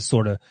no. And this is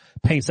sort of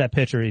paints that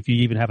picture. If you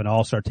even have an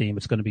all-star team,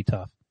 it's going to be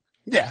tough.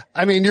 Yeah.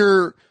 I mean,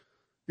 you're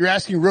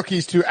asking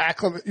rookies to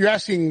acclimate, you're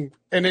asking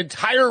an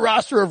entire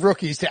roster of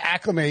rookies to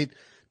acclimate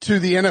to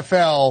the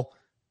NFL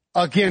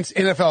against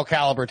NFL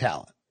caliber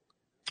talent.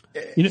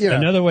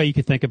 Another way you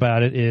could think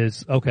about it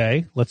is,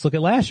 okay, let's look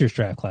at last year's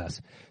draft class.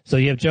 So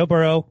you have Joe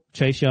Burrow,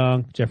 Chase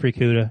Young, Jeffrey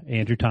Okudah,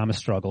 Andrew Thomas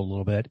struggled a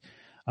little bit.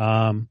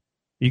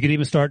 You could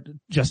even start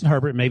Justin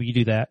Herbert. Maybe you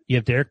do that. You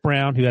have Derek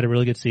Brown, who had a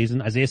really good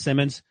season. Isaiah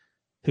Simmons,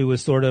 who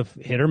was sort of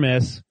hit or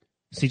miss.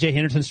 C.J.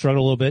 Henderson struggled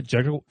a little bit.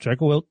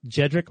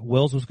 Jedrick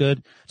Wills was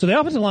good. So the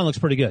offensive line looks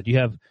pretty good. You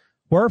have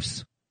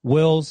Wirfs,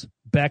 Wills,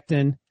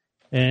 Becton,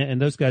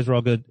 and those guys were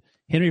all good.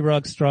 Henry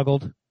Ruggs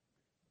struggled.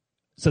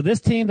 So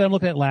this team that I'm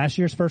looking at last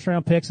year's first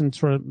round picks and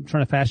sort of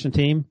trying to fashion a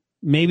team,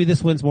 maybe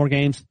this wins more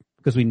games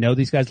because we know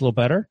these guys a little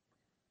better.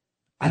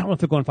 I don't know if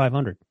they're going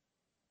 500.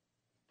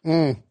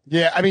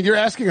 Yeah. I mean, you're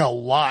asking a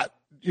lot,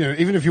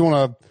 even if you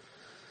want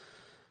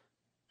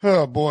to,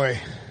 oh boy.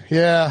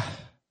 Yeah.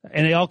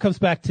 And it all comes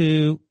back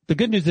to the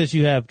good news is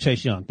you have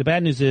Chase Young. The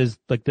bad news is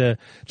like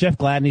Jeff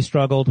Gladney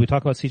struggled. We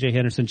talked about C.J.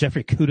 Henderson,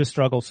 Jeffrey Okudah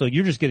struggled. So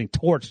you're just getting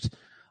torched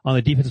on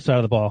the defensive side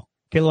of the ball.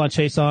 K'Lavon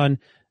Chaisson,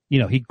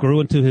 he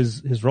grew into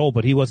his role,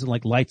 but he wasn't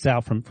like lights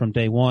out from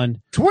day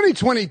one.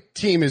 2020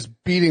 team is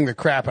beating the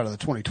crap out of the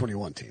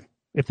 2021 team.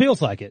 It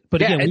feels like it. But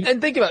yeah, again,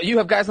 and think about it. You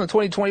have guys on the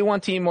 2021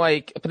 team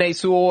like Penei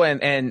Sewell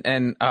and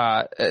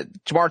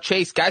Jamar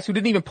Chase, guys who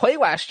didn't even play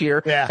last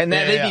year. Yeah, and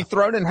then they'd be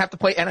thrown in and have to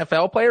play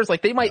NFL players.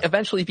 Like they might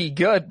eventually be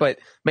good, but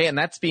man,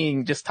 that's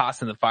being just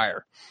tossed in the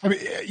fire. I mean,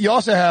 you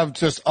also have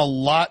just a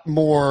lot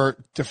more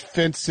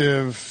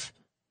defensive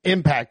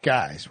impact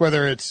guys,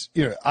 whether it's,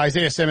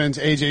 Isaiah Simmons,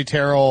 AJ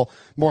Terrell,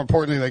 more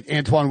importantly, like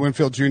Antoine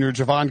Winfield Jr.,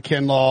 Javon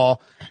Kinlaw,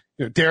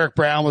 Derek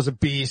Brown was a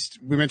beast.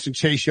 We mentioned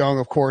Chase Young,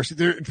 of course.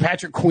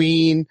 Patrick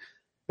Queen.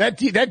 That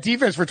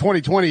defense for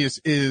 2020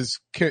 is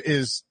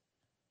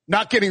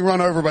not getting run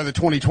over by the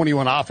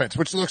 2021 offense,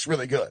 which looks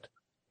really good.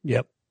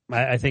 Yep.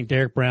 I think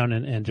Derek Brown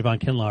and Javon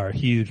Kinlaw are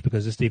huge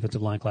because this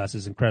defensive line class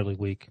is incredibly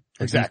weak.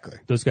 Exactly.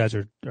 Those guys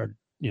are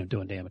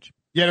doing damage.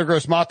 Yetur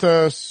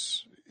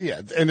Gross-Matos,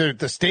 yeah, and they're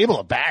the stable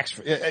of backs.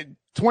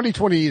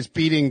 2020 is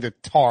beating the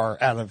tar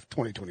out of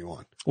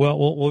 2021. Well,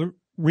 we'll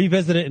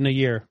revisit it in a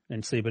year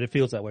and see, but it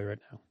feels that way right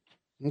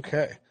now.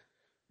 Okay.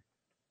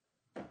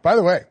 By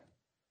the way,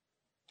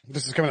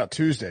 this is coming out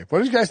Tuesday. What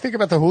did you guys think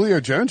about the Julio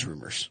Jones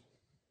rumors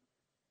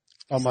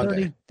on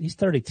Monday? He's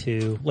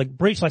 32. Like,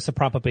 Breach likes to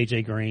prop up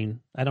AJ Green.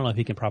 I don't know if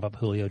he can prop up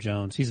Julio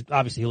Jones.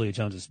 Obviously Julio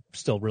Jones is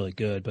still really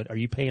good, but are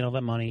you paying all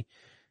that money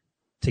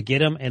to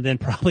get him and then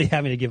probably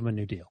having to give him a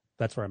new deal?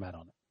 That's where I'm at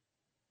on it.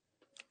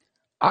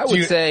 I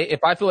would say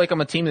if I feel like I'm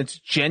a team that's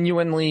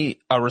genuinely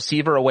a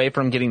receiver away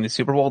from getting the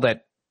Super Bowl,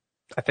 that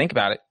I think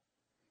about it.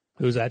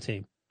 Who's that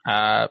team?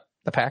 The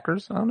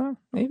Packers. I don't know.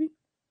 Maybe.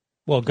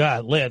 Well,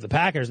 God, the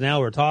Packers,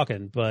 now we're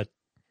talking, but.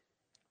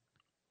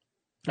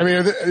 I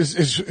mean,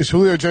 is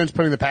Julio Jones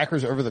putting the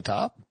Packers over the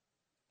top?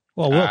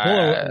 Well,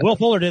 Will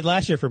Fuller did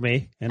last year for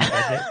me, and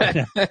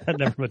that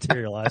never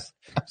materialized.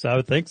 So I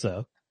would think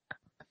so.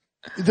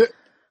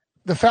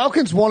 The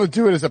Falcons want to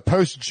do it as a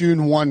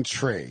post-June 1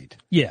 trade.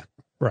 Yeah.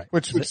 Right.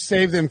 Which would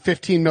save them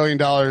 $15 million.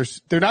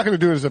 They're not going to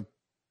do it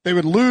they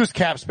would lose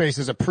cap space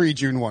as a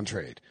pre-June 1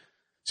 trade.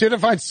 So you have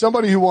to find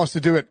somebody who wants to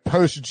do it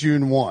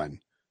post-June 1.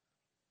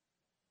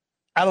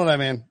 I don't know,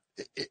 man.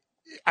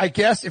 I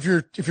guess if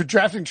you're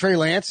drafting Trey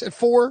Lance at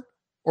 4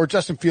 or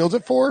Justin Fields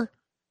at 4,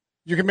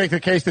 you can make the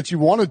case that you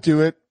want to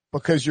do it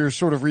because you're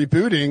sort of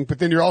rebooting, but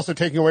then you're also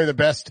taking away the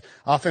best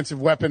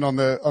offensive weapon on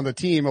the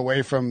team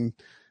away from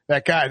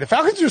that guy. The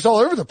Falcons are just all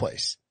over the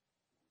place.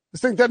 This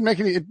thing doesn't make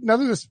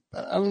none of this,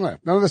 I don't know.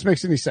 None of this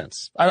makes any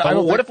sense.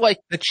 What if like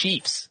the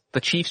Chiefs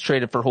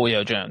traded for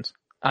Julio Jones?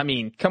 I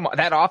mean, come on,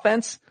 that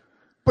offense.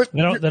 But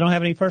they don't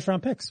have any first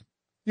round picks.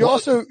 You're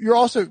not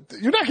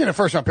getting a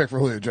first round pick for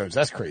Julio Jones.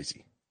 That's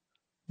crazy.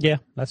 Yeah,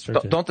 that's true.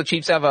 Don't the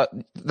Chiefs have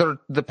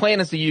the plan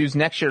is to use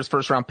next year's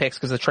first round picks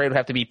because the trade would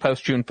have to be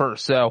post June 1st.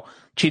 So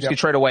Chiefs could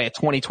trade away a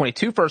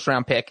 2022 first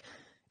round pick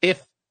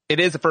if it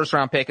is a first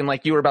round pick. And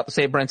like you were about to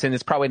say, Brenton,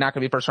 it's probably not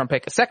going to be a first round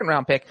pick, a second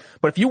round pick.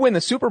 But if you win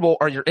the Super Bowl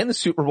or you're in the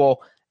Super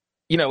Bowl,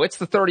 it's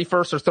the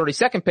 31st or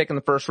 32nd pick in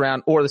the first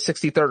round or the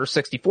 63rd or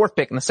 64th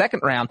pick in the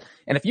second round.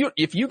 And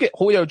if you get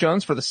Julio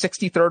Jones for the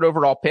 63rd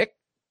overall pick,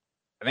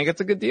 I think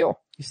it's a good deal.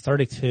 He's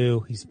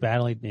 32. He's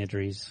battling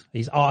injuries.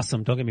 He's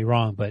awesome. Don't get me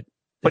wrong, but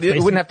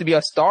it wouldn't have to be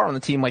a star on the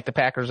team like the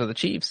Packers or the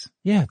Chiefs.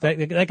 Yeah,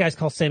 that guy's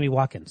called Sammy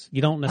Watkins.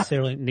 You don't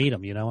necessarily need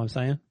him. You know what I'm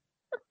saying?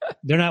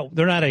 They're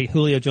not a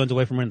Julio Jones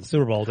away from winning the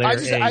Super Bowl.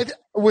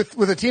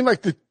 With a team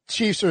like the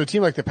Chiefs or a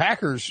team like the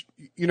Packers,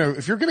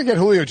 if you're going to get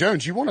Julio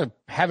Jones, you want to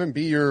have him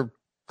be your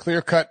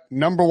clear-cut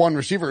number one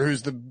receiver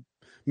who's the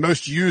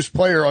most used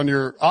player on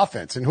your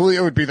offense, and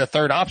Julio would be the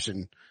third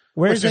option.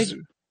 Where's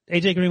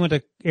AJ Green went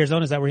to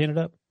Arizona? Is that where he ended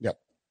up? Yep.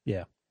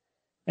 Yeah.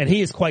 And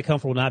he is quite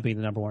comfortable not being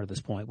the number one at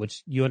this point,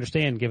 which you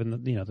understand given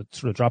the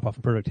sort of drop off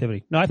in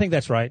productivity. No, I think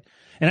that's right.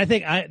 And I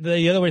think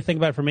the other way to think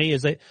about it for me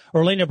is that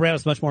Orlando Brown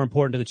is much more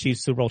important to the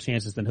Chiefs' Super Bowl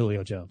chances than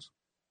Julio Jones.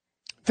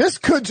 This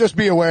could just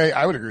be a way,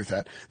 I would agree with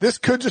that. This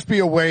could just be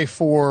a way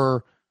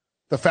for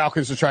the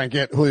Falcons to try and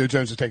get Julio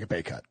Jones to take a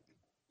pay cut.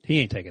 He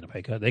ain't taking a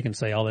pay cut. They can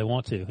say all they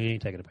want to. He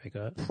ain't taking a pay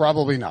cut.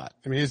 Probably not.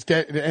 I mean, his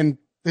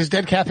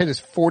dead cap hit is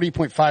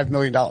 $40.5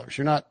 million.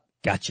 You're not.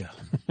 Gotcha.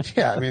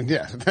 Yeah, I mean,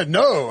 yeah.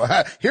 No,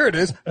 here it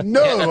is.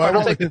 No, I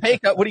don't take the pay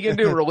cut. What are you going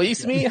to do?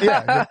 Release me?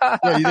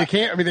 They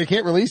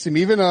can't release him.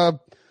 Even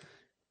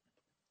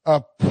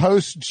a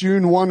post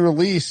June 1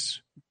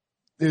 release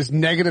is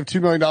negative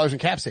 $2 million in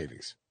cap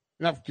savings.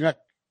 You're not,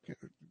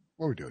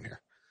 what are we doing here?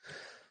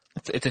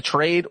 It's a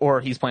trade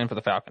or he's playing for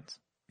the Falcons.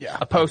 Yeah.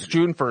 A post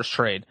June 1st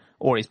trade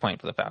or he's playing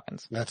for the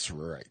Falcons. That's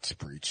right.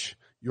 Breach.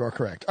 You are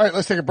correct. All right,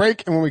 let's take a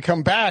break. And when we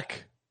come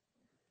back,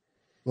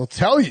 we'll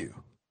tell you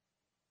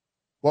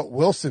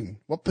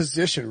what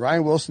position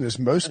Ryan Wilson is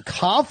most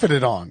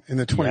confident on in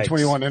the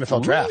 2021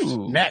 NFL Draft.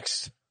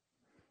 Next.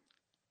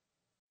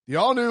 The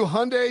all-new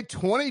Hyundai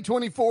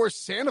 2024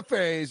 Santa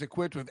Fe is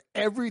equipped with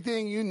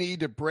everything you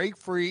need to break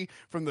free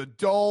from the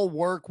dull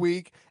work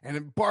week and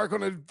embark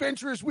on an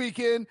adventurous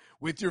weekend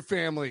with your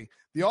family.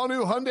 The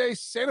all-new Hyundai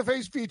Santa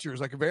Fe's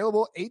features like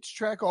available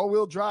H-Track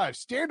all-wheel drive,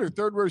 standard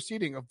third-row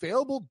seating,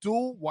 available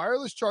dual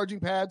wireless charging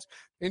pads,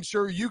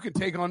 ensure you can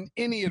take on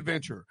any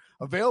adventure.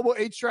 Available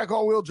H-Track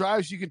all-wheel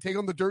drives so you can take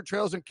on the dirt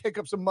trails and kick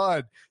up some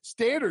mud.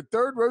 Standard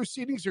third-row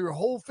seating so your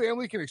whole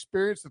family can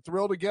experience the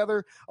thrill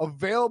together.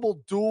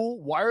 Available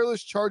dual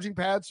wireless charging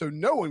pads so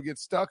no one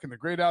gets stuck in the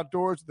great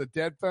outdoors with a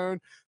dead phone.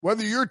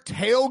 Whether you're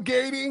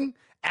tailgating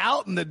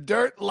out in the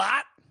dirt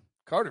lot,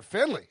 Carter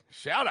Finley,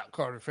 shout out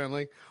Carter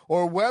Finley,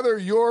 or whether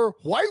you're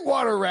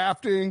whitewater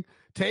rafting,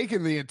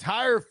 taking the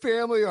entire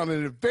family on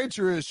an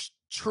adventurous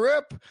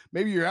trip,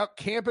 maybe you're out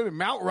camping in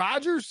Mount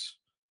Rogers.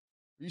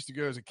 I used to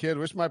go as a kid.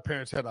 Wish my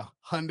parents had a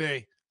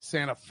Hyundai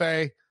Santa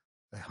Fe.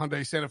 The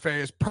Hyundai Santa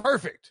Fe is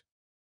perfect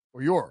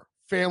for your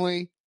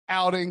family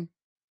outing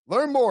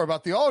Learn more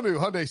about the all-new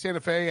Hyundai Santa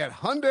Fe at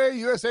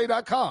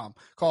HyundaiUSA.com.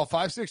 Call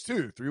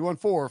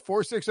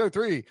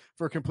 562-314-4603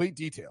 for complete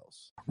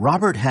details.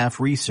 Robert Half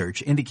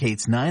research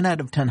indicates 9 out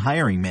of 10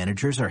 hiring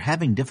managers are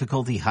having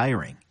difficulty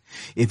hiring.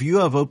 If you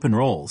have open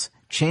roles,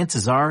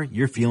 chances are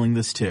you're feeling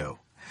this too.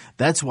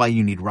 That's why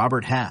you need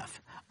Robert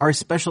Half. Our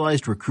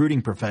specialized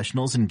recruiting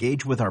professionals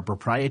engage with our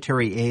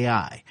proprietary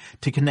AI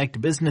to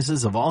connect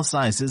businesses of all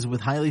sizes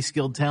with highly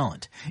skilled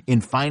talent in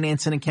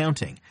finance and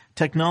accounting,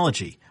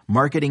 technology,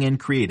 marketing and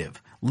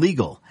creative,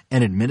 legal,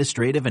 and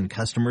administrative and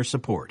customer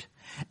support.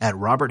 At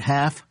Robert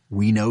Half,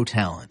 we know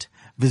talent.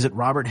 Visit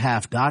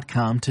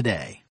roberthalf.com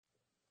today.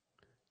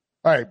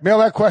 All right,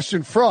 mailbag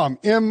question from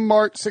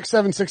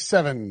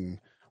MMart6767.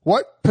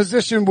 What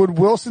position would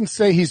Wilson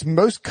say he's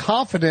most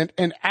confident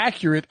and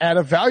accurate at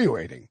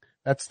evaluating?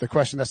 That's the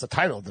question. That's the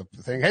title of the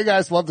thing. Hey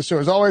guys, love the show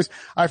as always.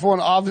 I for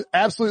one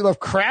absolutely love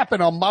crapping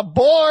on my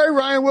boy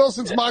Ryan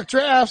Wilson's mock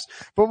drafts.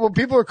 But when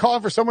people are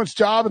calling for someone's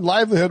job and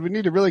livelihood, we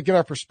need to really get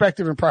our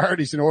perspective and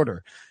priorities in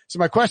order. So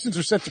my questions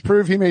are set to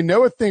prove he may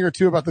know a thing or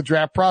two about the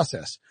draft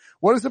process.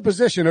 What is the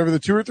position over the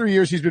 2 or 3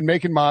 years he's been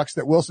making mocks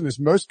that Wilson is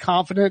most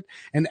confident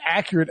and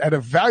accurate at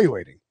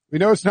evaluating? We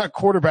know it's not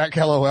quarterback,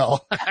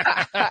 LOL.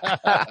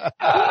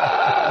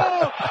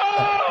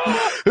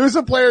 Who's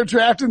a player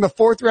drafted in the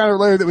 4th round or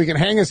later that we can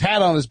hang his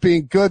hat on as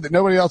being good that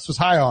nobody else was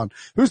high on?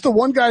 Who's the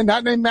one guy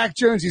not named Mac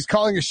Jones he's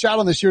calling a shot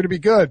on this year to be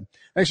good?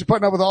 Thanks for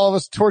putting up with all of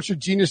us tortured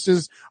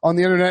geniuses on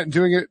the internet and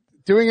doing it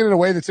in a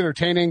way that's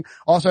entertaining.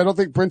 Also, I don't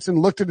think Brinson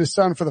looked at his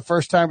son for the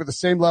first time with the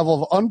same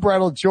level of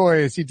unbridled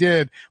joy as he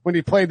did when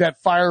he played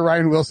that Fire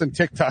Ryan Wilson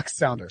TikTok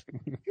sounder.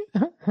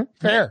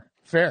 Fair.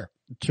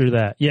 True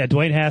that. Yeah,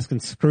 Dwayne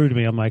Haskins screwed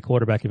me on my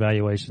quarterback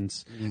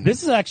evaluations. Mm-hmm.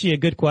 This is actually a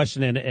good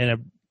question and a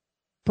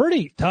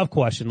pretty tough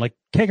question. Like,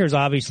 kickers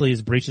obviously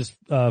is Breach's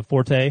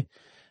forte,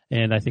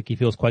 and I think he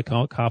feels quite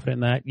confident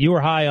in that. You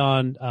were high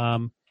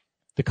on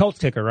the Colts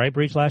kicker, right,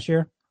 Breach, last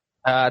year?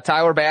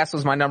 Tyler Bass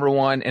was my number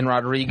 1, and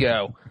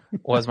Rodrigo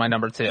was my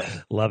number 2.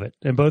 Love it.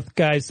 And both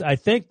guys, I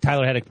think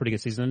Tyler had a pretty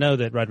good season. I know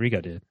that Rodrigo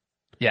did.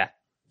 Yeah.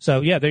 So,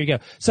 yeah, there you go.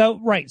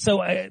 So, right.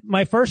 So,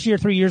 my first year,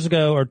 3 years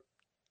ago, or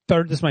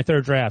this is my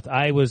 3rd draft.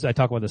 I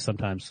talk about this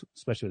sometimes,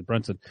 especially with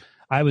Brunson.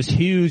 I was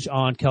huge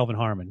on Kelvin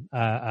Harmon,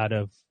 out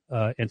of,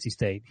 NC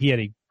State. He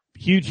had a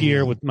huge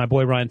year with my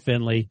boy Ryan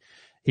Finley.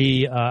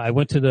 I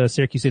went to the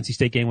Syracuse NC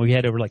State game where he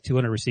had over like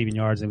 200 receiving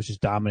yards and was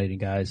just dominating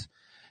guys.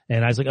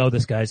 And I was like, oh,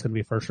 this guy's going to be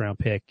a 1st round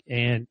pick.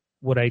 And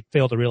what I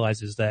failed to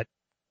realize is that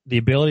the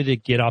ability to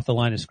get off the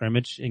line of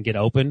scrimmage and get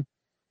open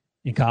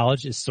in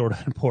college is sort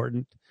of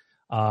important,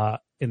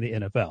 in the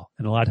NFL.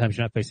 And a lot of times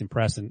you're not facing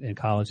press in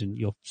college, and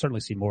you'll certainly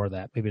see more of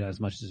that, maybe not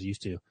as much as you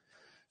used to.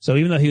 So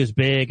even though he was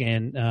big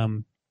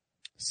and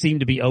seemed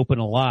to be open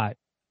a lot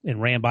and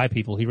ran by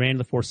people, he ran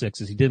the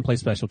 4.6s. He didn't play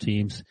special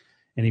teams,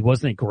 and he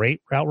wasn't a great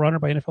route runner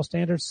by NFL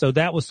standards. So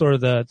that was sort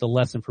of the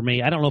lesson for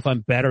me. I don't know if I'm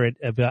better at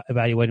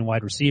evaluating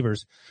wide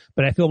receivers,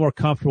 but I feel more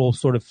comfortable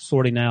sort of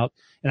sorting out,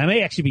 and I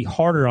may actually be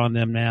harder on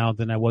them now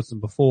than I was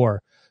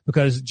before,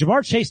 because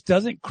Jamar Chase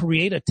doesn't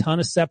create a ton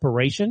of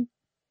separation,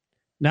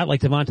 not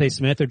like Devontae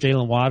Smith or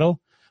Jalen Waddle,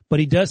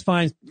 but he does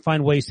find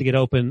ways to get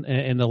open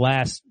in the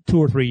last 2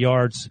 or 3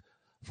 yards,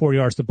 4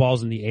 yards, the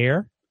ball's in the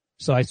air.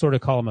 So I sort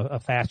of call him a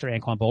faster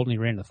Anquan Bolden. He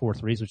ran in the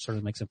 4.3s, which sort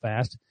of makes him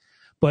fast.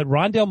 But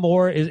Rondale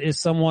Moore is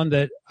someone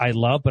that I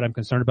love, but I'm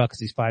concerned about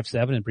because he's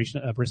 5'7", and Bruce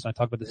and I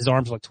talked about this. His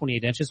arms are like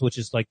 28 inches, which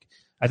is like,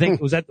 I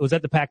think, was that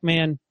the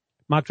Pac-Man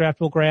mock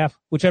draftable graph?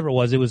 Whichever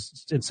it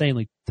was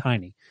insanely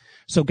tiny.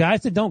 So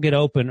guys that don't get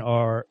open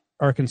are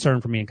a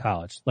concern for me in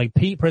college. Like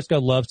Pete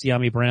Prisco loves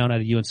De'Ami Brown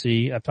out of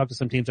UNC. I've talked to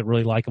some teams that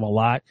really like him a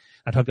lot.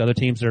 I talked to other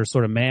teams that are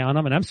sort of meh on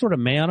him, and I'm sort of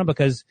meh on him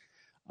because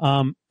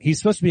he's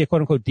supposed to be a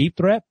quote-unquote deep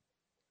threat.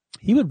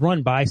 He would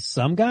run by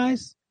some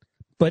guys,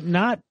 but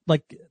not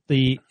like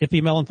the Ife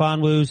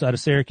Melifonwus out of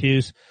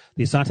Syracuse,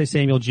 the Asante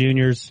Samuel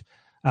Juniors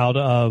out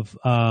of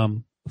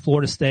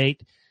Florida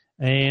State,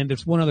 and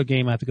there's one other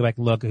game I have to go back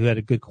and look who had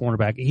a good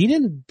cornerback. He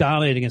didn't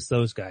dominate against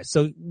those guys.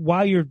 So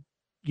while you're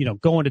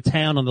going to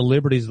town on the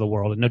Liberties of the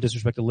world, and no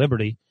disrespect to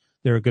Liberty,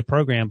 they're a good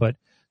program, but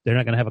they're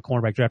not going to have a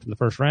cornerback draft in the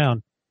 1st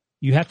round.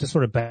 You have to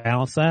sort of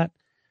balance that,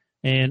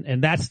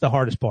 and that's the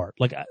hardest part.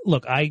 Like,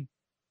 look, I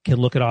can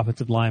look at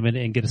offensive linemen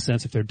and get a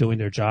sense if they're doing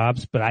their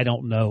jobs, but I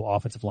don't know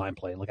offensive line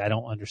play. Like, I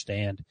don't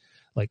understand,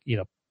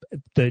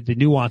 the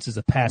nuances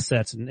of pass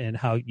sets and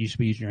how you should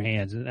be using your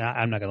hands. And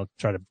I'm not going to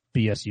try to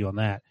BS you on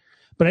that.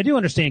 But I do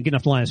understand getting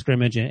off the line of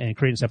scrimmage and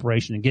creating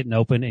separation and getting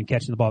open and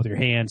catching the ball with your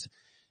hands.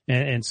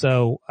 And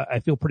so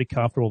I feel pretty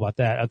comfortable about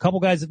that. A couple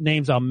guys'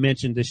 names I'll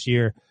mention this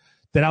year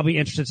that I'll be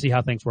interested to see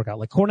how things work out.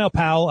 Like Cornell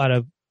Powell out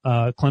of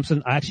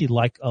Clemson, I actually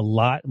like a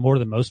lot more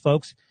than most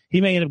folks. He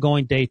may end up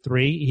going day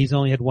 3. He's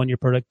only had 1 year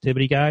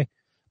productivity guy,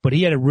 but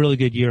he had a really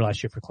good year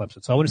last year for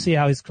Clemson. So I want to see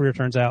how his career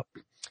turns out.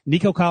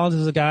 Nico Collins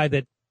is a guy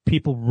that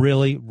people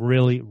really,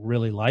 really,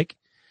 really like.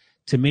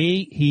 To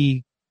me,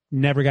 he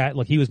never got,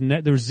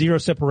 there was zero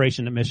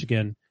separation at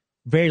Michigan,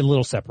 very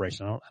little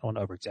separation. I don't want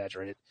to over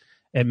exaggerate it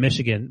at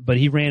Michigan, but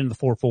he ran in the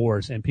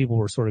 4.4s and people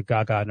were sort of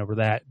gaga over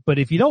that. But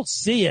if you don't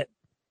see it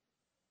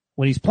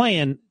when he's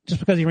playing, just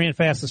because he ran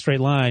fast a straight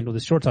line with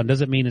his shorts on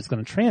doesn't mean it's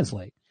going to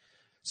translate.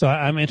 So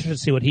I'm interested to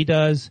see what he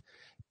does.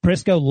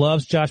 Briscoe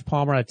loves Josh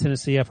Palmer out of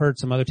Tennessee. I've heard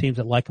some other teams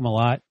that like him a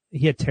lot.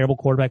 He had terrible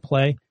quarterback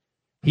play.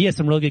 He had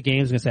some really good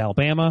games against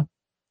Alabama,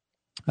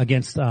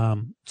 against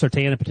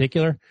Surtain in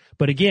particular.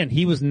 But again,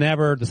 he was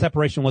never, the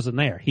separation wasn't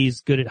there.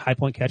 He's good at high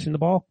point catching the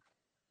ball,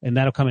 and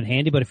that'll come in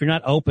handy. But if you're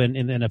not open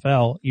in the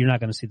NFL, you're not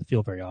going to see the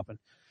field very often.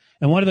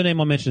 And one other name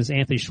I'll mention is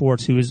Anthony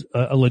Schwartz, who is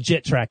a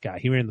legit track guy.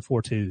 He ran the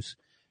 4.2s.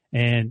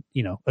 And,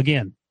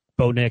 again,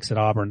 Bo Nix at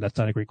Auburn, that's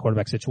not a great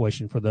quarterback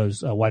situation for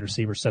those wide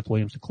receivers, Seth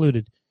Williams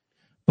included.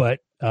 But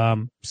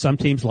some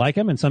teams like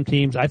him, and some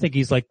teams, I think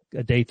he's like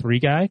a day 3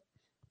 guy.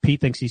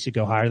 Pete thinks he should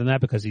go higher than that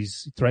because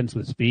he's threatens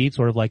with speed,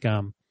 sort of like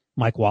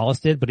Mike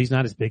Wallace did, but he's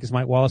not as big as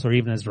Mike Wallace or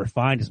even as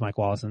refined as Mike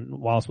Wallace, and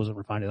Wallace wasn't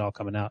refined at all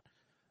coming out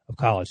of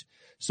college.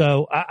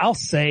 So I'll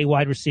say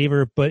wide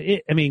receiver, but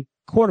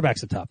quarterback's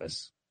the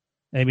toughest.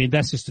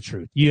 That's just the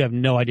truth. You have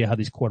no idea how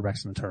these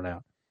quarterbacks are going to turn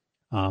out.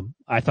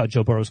 I thought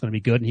Joe Burrow was going to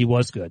be good, and he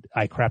was good.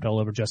 I crapped all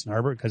over Justin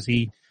Herbert because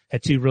he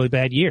had 2 really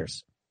bad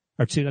years.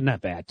 Or 2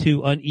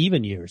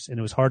 uneven years, and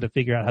it was hard to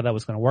figure out how that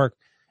was going to work.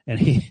 And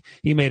he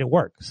made it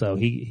work. So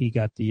he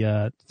got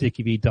the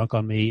Dickie V dunk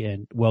on me,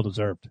 and well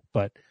deserved.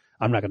 But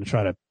I'm not going to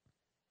try to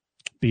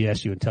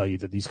BS you and tell you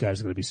that these guys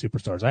are going to be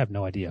superstars. I have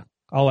no idea.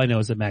 All I know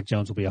is that Mac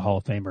Jones will be a Hall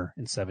of Famer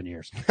in 7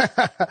 years.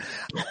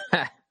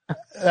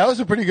 That was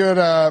a pretty good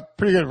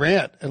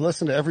rant, and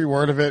listened to every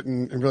word of it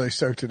and really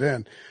soaked it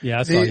in.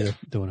 Yeah, I saw you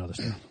doing other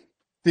stuff.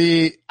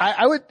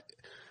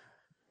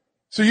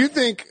 So you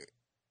think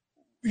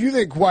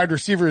wide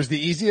receiver is the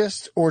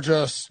easiest, or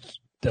just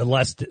the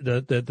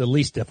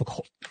least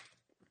difficult?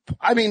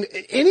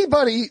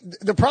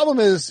 The problem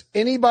is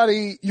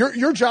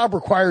your job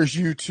requires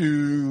you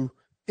to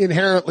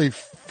inherently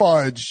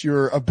fudge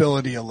your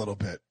ability a little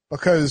bit,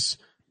 because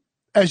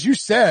as you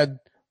said,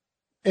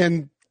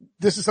 and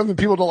this is something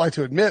people don't like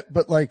to admit,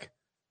 but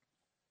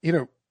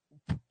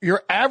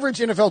your average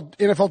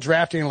NFL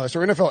draft analyst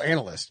or NFL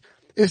analyst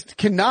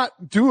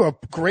cannot do a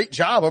great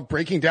job of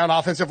breaking down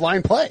offensive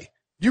line play.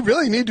 You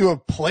really need to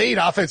have played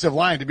offensive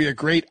line to be a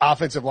great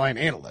offensive line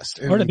analyst.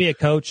 Or to be a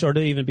coach, or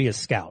to even be a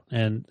scout.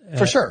 And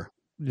for sure.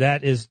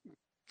 That is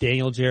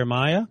Daniel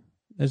Jeremiah,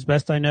 as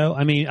best I know.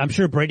 I'm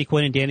sure Brady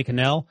Quinn and Danny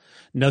Cannell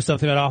know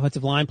something about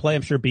offensive line play.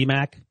 I'm sure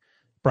BMAC,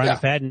 Brian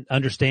McFadden,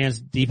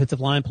 understands defensive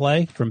line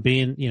play from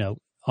being,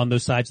 on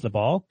those sides of the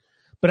ball.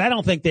 But I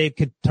don't think they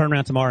could turn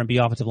around tomorrow and be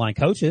offensive line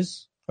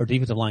coaches or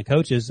defensive line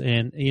coaches.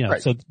 And,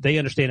 right. So they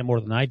understand it more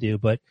than I do.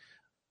 But,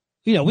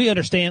 we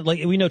understand,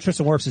 we know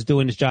Tristan Wirfs is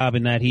doing his job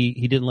in that he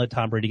didn't let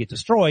Tom Brady get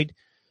destroyed.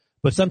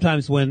 But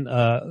sometimes when,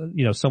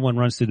 someone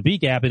runs through the B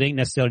gap, it ain't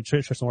necessarily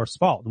Tristan Wirfs'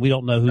 fault. We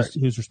don't know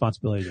whose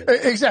responsibility it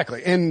is.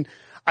 Exactly. And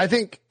I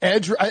think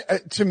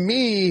to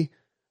me,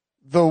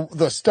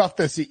 the stuff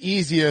that's the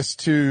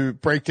easiest to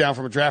break down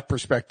from a draft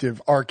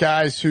perspective are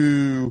guys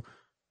who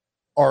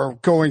are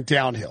going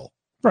downhill.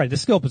 Right. The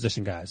skill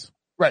position guys.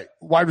 Right.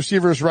 Wide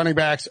receivers, running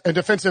backs, and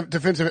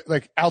defensive,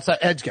 like outside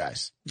edge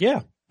guys.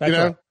 Yeah. That's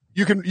right.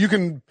 You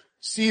can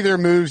see their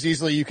moves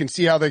easily. You can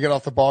see how they get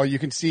off the ball. You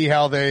can see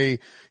how they,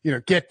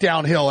 get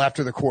downhill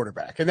after the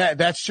quarterback. And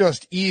that's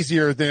just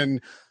easier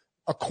than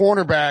a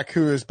cornerback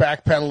who is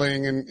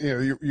backpedaling, and,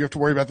 you have to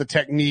worry about the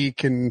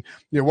technique and,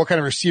 what kind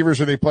of receivers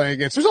are they playing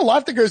against. There's a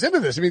lot that goes into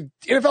this.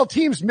 NFL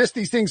teams miss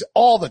these things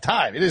all the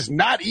time. It is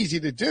not easy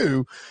to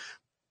do.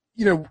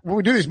 When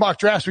we do these mock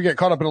drafts, we get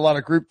caught up in a lot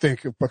of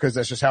groupthink because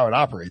that's just how it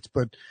operates.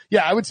 But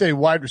yeah, I would say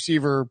wide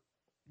receiver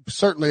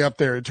certainly up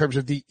there in terms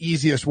of the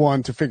easiest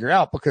one to figure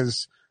out,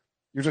 because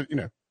you're just,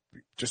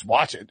 just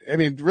watch it.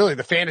 Really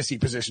the fantasy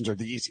positions are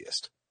the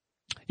easiest.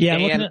 Yeah.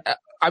 And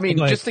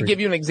just to give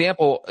you an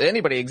example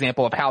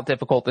of how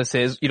difficult this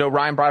is,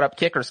 Ryan brought up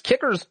kickers.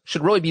 Kickers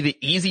should really be the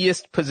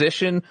easiest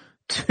position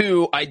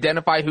to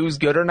identify who's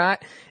good or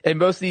not. And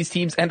most of these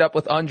teams end up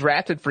with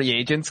undrafted free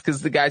agents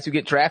because the guys who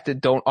get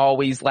drafted don't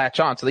always latch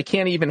on. So they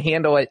can't even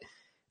handle it.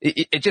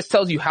 It just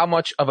tells you how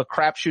much of a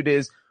crapshoot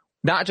is,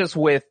 not just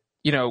with,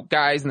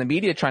 guys in the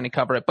media trying to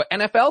cover it, but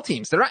NFL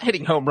teams. They're not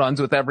hitting home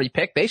runs with every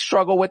pick. They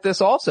struggle with this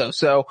also.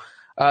 So,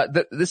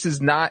 this is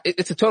not,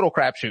 it's a total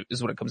crapshoot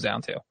is what it comes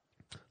down to.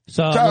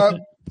 Sorry.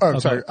 I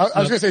was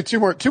going to say two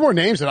more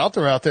names that I'll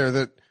throw out there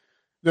that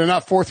they're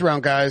not 4th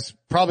round guys,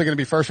 probably going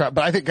to be 1st round,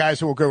 but I think guys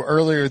who will go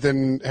earlier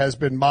than has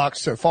been mocked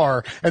so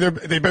far. And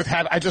they both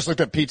have, I just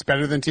looked at Pete's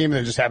better than team, and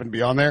they just happen to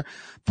be on there.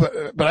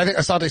 But I think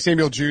Asante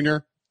Samuel Jr.,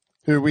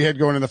 who we had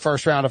going in the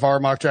 1st round of our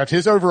mock draft,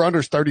 his over under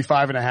is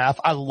 35.5.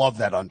 I love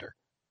that under.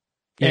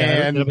 Yeah,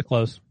 and it'll be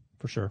close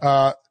for sure.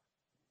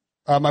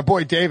 My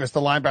boy Davis,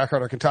 the linebacker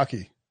out of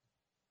Kentucky.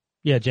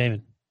 Yeah,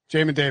 Jamin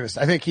Davis.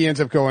 I think he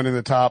ends up going in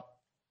the top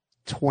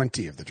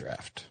 20 of the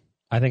draft.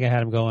 I think I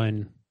had him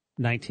going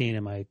 19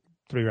 in my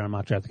 3-round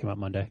mock draft that came out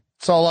Monday.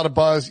 Saw a lot of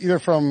buzz either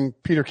from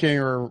Peter King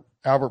or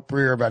Albert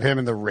Breer about him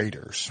and the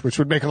Raiders, which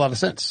would make a lot of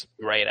sense.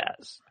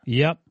 Raiders.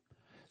 Yep.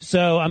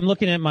 So I'm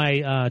looking at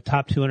my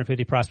top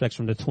 250 prospects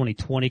from the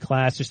 2020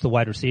 class, just the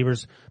wide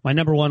receivers. My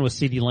number 1 was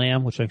CeeDee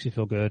Lamb, which makes me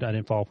feel good. I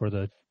didn't fall for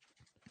the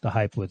the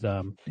hype with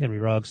Henry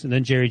Ruggs. And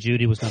then Jerry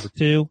Jeudy was number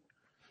 2.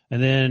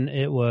 And then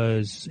it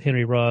was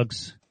Henry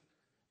Ruggs.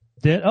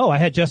 Then, I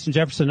had Justin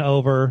Jefferson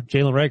over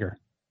Jalen Reagor.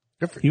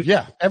 Good for you.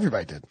 Yeah,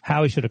 everybody did.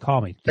 Howie should have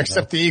called me.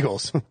 Except the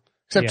Eagles.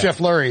 Except Jeff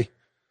Lurie.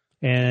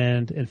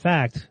 And in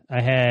fact,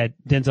 I had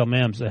Denzel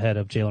Mims ahead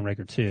of Jalen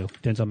Reagor too.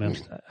 Denzel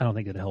Mims, I don't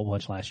think did a whole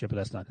bunch last year, but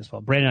that's not his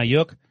fault. Brandon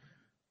Ayuk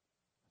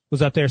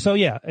was up there. So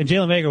yeah, and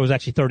Jalen Reagor was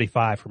actually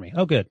 35 for me.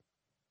 Oh, good.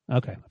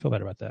 Okay. I feel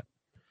better about that.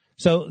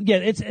 So yeah,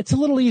 it's a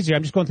little easier.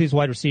 I'm just going through these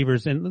wide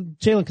receivers, and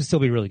Jalen can still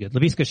be really good.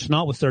 Laviska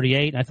Shenault was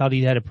 38, and I thought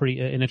he had a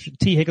pretty,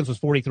 T. Higgins was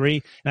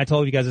 43, and I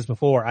told you guys this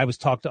before. I was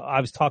talked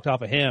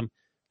off of him.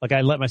 Like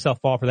I let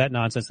myself fall for that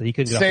nonsense that he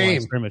couldn't get off the line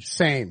of scrimmage.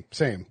 Same.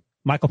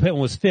 Michael Pittman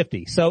was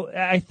 50. So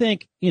I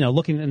think,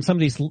 looking in some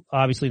of these,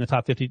 obviously in the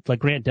top 50, like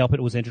Grant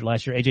Delpit was injured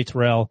last year. AJ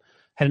Terrell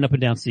had an up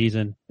and down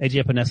season.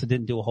 AJ Epinesa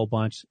didn't do a whole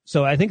bunch.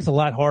 So I think it's a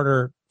lot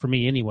harder for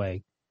me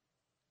anyway.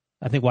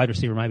 I think wide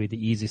receiver might be the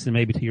easiest, and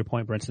maybe to your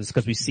point, Brinson,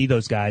 because we see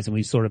those guys and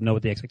we sort of know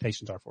what the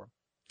expectations are for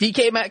them.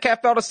 DK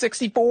Metcalf fell to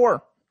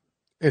 64.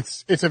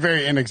 It's a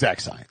very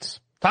inexact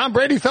science. Tom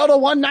Brady fell to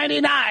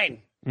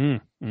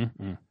 199.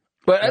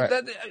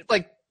 But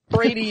like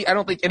Brady, I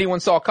don't think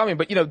anyone saw coming,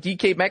 but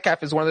DK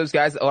Metcalf is one of those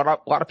guys that a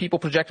lot of people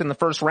project in the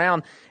first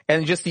round,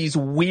 and just these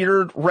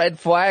weird red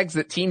flags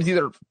that teams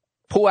either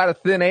pull out of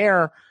thin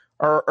air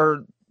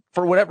or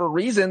for whatever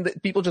reason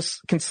that people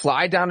just can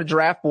slide down a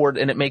draft board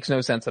and it makes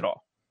no sense at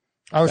all.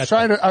 I was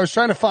trying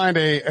to find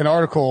an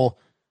article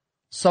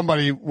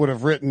somebody would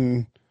have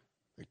written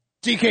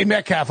DK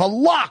Metcalf, a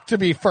lock to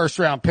be first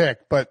round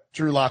pick, but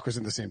Drew Lock was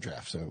in the same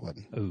draft, so it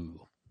wasn't.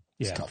 Ooh.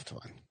 It's tough to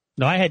find.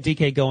 No, I had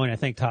DK going, I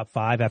think, top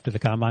 5 after the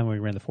combine when we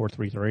ran the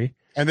 4.33.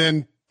 And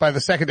then by the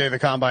second day of the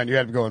combine, you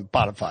had him going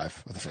bottom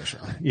 5 of the first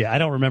round. Yeah, I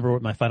don't remember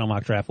what my final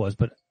mock draft was,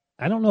 but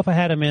I don't know if I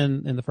had him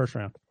in the first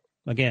round.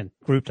 Again,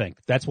 groupthink.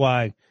 That's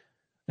why,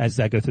 as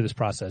I go through this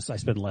process, I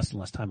spend less and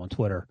less time on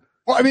Twitter.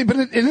 Well, I mean, but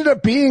it ended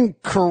up being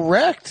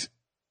correct,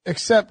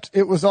 except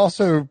it was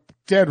also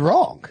dead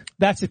wrong.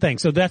 That's the thing.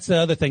 So that's the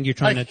other thing you're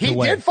trying to He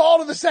weigh. did fall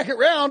to the second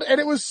round, and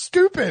it was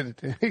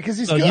stupid because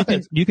he's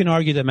good. You can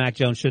argue that Mac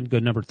Jones shouldn't go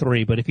number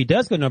 3, but if he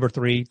does go number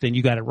 3, then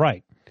you got it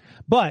right.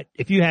 But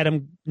if you had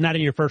him not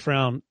in your first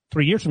round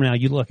 3 years from now,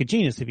 you look at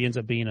genius if he ends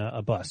up being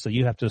a bust. So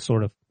you have to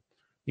sort of,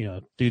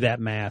 do that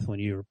math when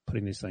you're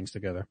putting these things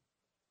together.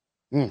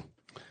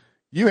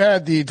 You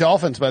had the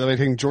Dolphins, by the way,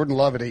 taking Jordan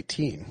Love at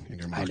 18 in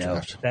your mock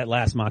draft. That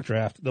last mock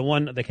draft, the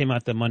one that came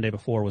out the Monday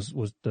before was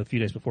the few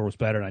days before was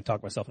better, and I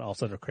talked myself into all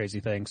sorts of crazy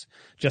things.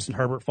 Justin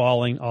Herbert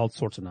falling, all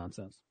sorts of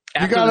nonsense.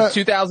 After the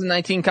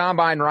 2019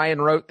 combine,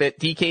 Ryan wrote that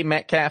DK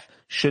Metcalf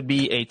should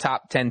be a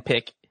top 10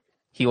 pick.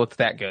 He looked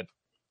that good.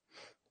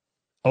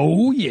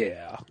 Oh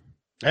yeah.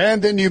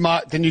 And then you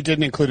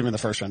didn't include him in the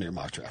first round of your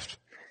mock draft.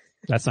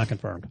 That's not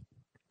confirmed.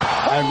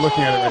 I'm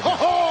looking at it right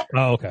now.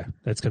 Oh, okay.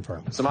 That's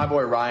confirmed. So my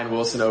boy Ryan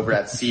Wilson over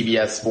at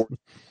CBS Sports.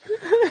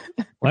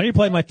 Why don't you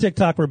play my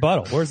TikTok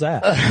rebuttal? Where's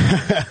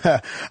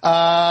that?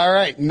 All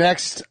right.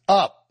 Next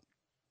up.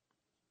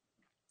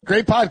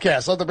 Great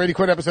podcast. Love the Brady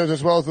Quinn episodes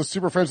as well as the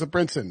Super Friends with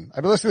Brinson.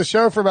 I've been listening to the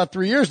show for about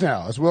 3 years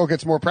now. As Will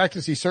gets more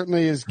practice, he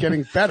certainly is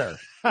getting better.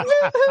 It's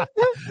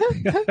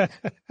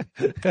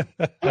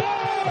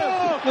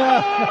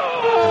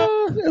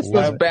the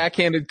most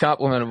backhanded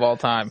compliment of all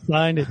time.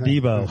 Signed at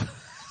Debo.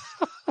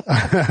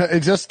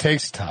 It just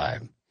takes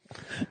time.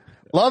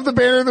 Love the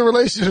banner of the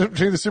relationship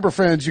between the Super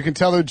Friends. You can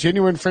tell their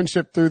genuine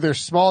friendship through their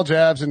small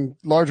jabs and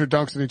larger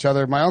dunks at each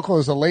other. My uncle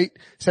is a late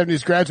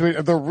 70s graduate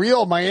of the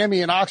real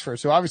Miami and Oxford,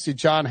 so obviously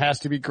John has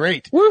to be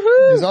great.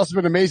 Woohoo! It's also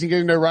been amazing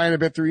getting to know Ryan a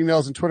bit through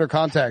emails and Twitter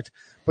contact.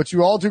 But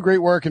you all do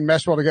great work and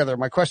mesh well together.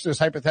 My question is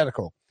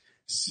hypothetical.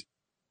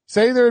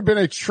 Say there had been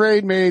a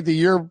trade made the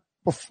year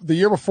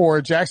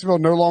before, Jacksonville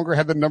no longer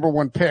had the number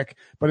 1 pick,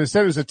 but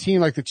instead it was a team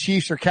like the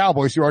Chiefs or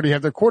Cowboys who already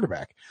have their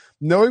quarterback.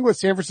 Knowing what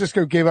San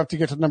Francisco gave up to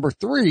get to number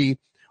 3,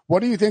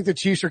 what do you think the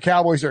Chiefs or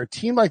Cowboys or a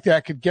team like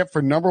that could get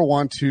for number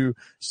 1 to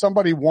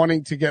somebody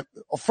wanting to get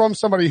from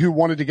somebody who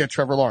wanted to get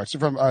Trevor Lawrence? So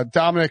from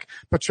Dominic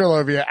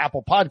Petrillo via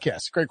Apple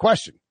Podcasts. Great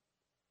question.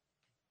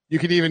 You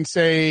could even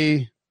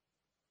say,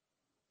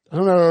 I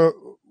don't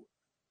know,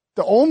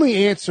 the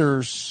only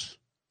answers,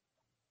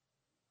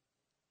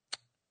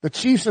 the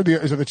Chiefs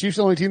is the Chiefs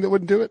the only team that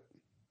wouldn't do it?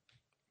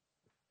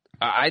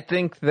 I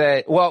think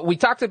that, well, we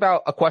talked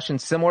about a question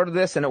similar to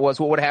this, and it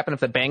was what would happen if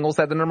the Bengals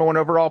had the number 1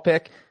 overall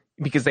pick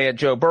because they had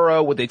Joe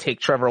Burrow? Would they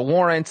take Trevor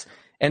Lawrence?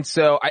 And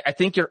so I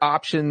think your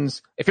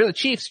options, if you're the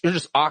Chiefs, you're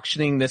just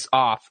auctioning this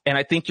off, and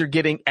I think you're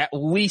getting at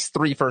least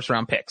 3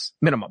 first-round picks,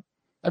 minimum.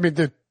 I mean,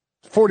 the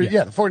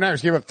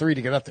 49ers gave up 3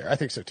 to get up there. I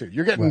think so too.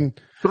 You're getting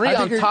 3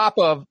 on top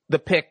of the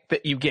pick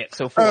that you get.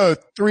 So 4.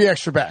 3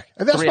 extra back.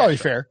 And that's probably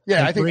fair. Yeah,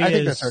 And I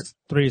think that's right.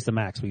 3 is the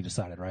max we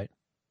decided, right?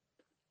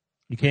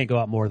 You can't go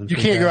out more than 3.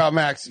 You can't go out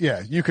max.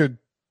 Yeah, you could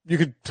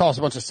toss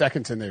a bunch of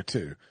seconds in there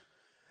too.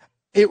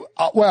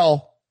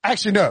 Well,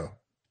 actually no.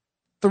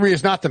 3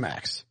 is not the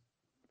max.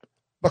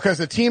 Because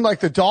a team like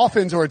the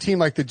Dolphins or a team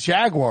like the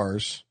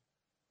Jaguars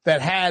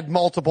that had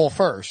multiple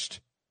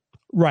first.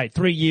 Right,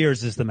 3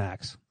 years is the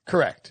max.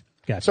 Correct.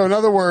 Gotcha. So in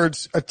other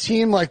words, a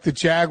team like the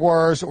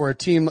Jaguars or a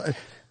team,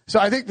 so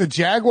I think the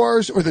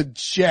Jaguars or the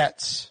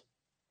Jets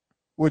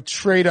would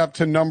trade up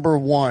to number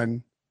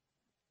 1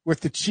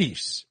 with the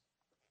Chiefs,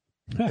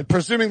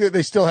 presuming that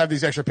they still have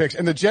these extra picks.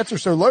 And the Jets are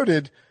so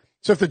loaded.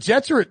 So if the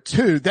Jets are at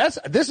 2,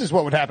 this is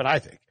what would happen, I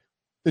think.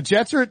 The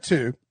Jets are at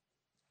 2.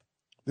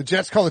 The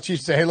Jets call the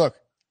Chiefs and say, hey, look,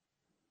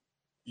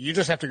 you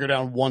just have to go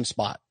down 1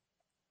 spot.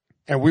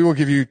 And we will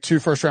give you 2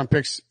 first-round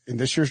picks in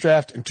this year's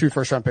draft and 2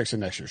 first-round picks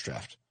in next year's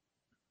draft.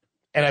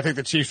 And I think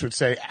the Chiefs would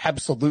say,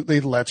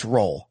 absolutely, let's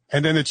roll.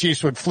 And then the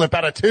Chiefs would flip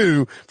out of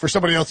 2 for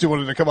somebody else who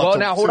wanted to come up. Well,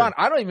 now hold on.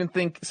 I don't even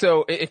think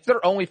so. If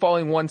they're only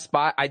falling 1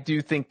 spot, I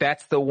do think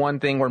that's the one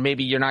thing where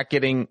maybe you're not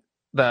getting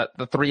the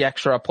 3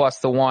 extra plus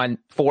the 1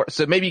 4.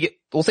 So maybe you get,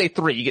 we'll say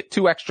 3, you get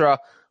 2 extra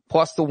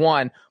plus the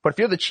 1. But if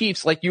you're the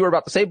Chiefs, like you were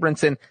about to say,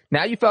 Brinson,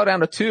 now you fell down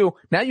to 2.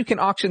 Now you can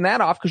auction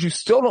that off because you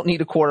still don't need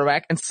a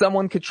quarterback and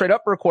someone could trade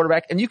up for a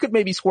quarterback and you could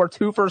maybe score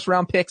 2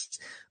 first-round picks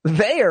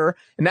there.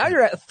 And now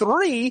you're at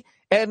 3.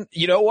 And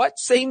you know what?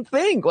 Same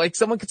thing. Like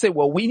someone could say,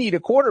 well, we need a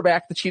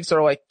quarterback. The Chiefs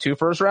are like 2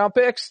 first-round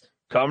picks.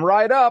 Come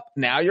right up.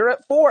 Now you're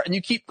at 4 and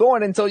you keep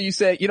going until you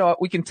say, you know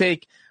what? We can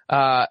take,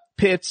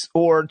 Pitts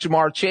or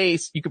Jamar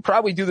Chase. You could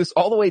probably do this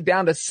all the way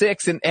down to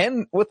 6 and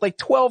end with like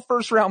 12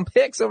 first-round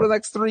picks over the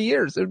next 3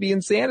 years. It would be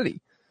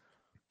insanity.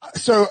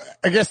 So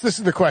I guess this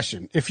is the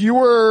question. If you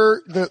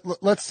were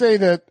let's say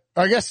that,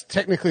 I guess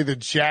technically the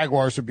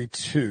Jaguars would be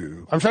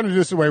 2. I'm trying to do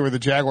this in a way where the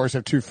Jaguars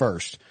have 2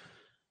 first.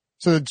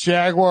 So the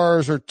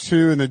Jaguars are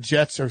 2 and the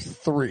Jets are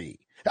 3.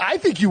 I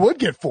think you would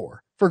get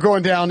 4 for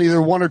going down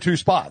either 1 or 2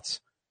 spots.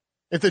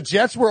 If the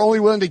Jets were only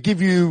willing to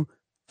give you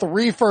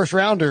 3 first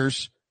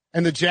rounders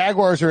and the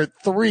Jaguars are at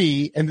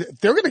 3 and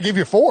they're going to give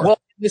you 4. Well,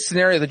 in this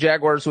scenario, the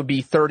Jaguars would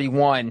be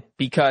 31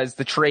 because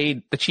the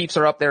Chiefs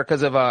are up there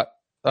because of a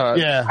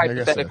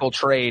hypothetical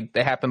trade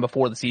that happened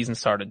before the season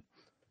started.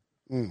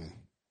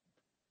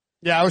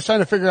 Yeah, I was trying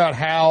to figure out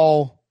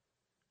how.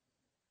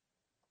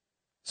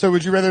 So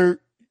would you rather,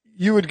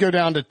 you would go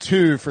down to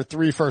 2 for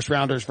 3 first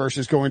rounders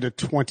versus going to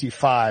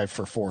 25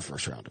 for 4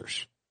 first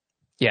rounders?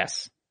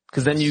 Yes.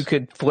 Cause then you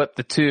could flip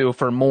the 2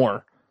 for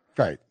more.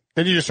 Right.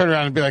 Then you just turn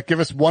around and be like,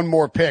 give us 1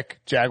 more pick,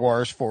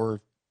 Jaguars,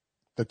 for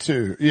the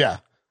 2. Yeah.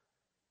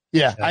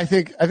 Yeah. I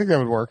think that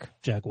would work.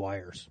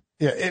 Jaguars.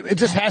 Yeah. It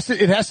just has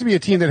to be a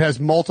team that has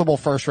multiple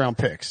first round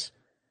picks.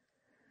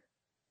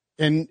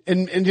 And,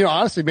 you know,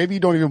 honestly, maybe you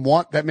don't even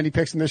want that many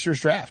picks in this year's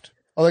draft.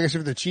 Well, I guess if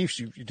you're the Chiefs,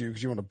 you do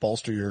because you want to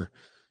bolster your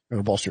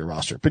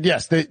roster. But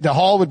yes, the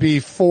haul would be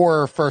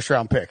 4 first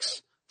round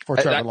picks for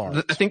Trevor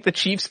Lawrence. I think the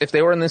Chiefs, if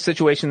they were in this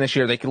situation this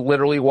year, they could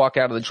literally walk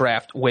out of the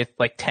draft with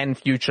like 10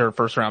 future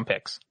first round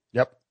picks.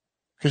 Yep.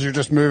 Cause you're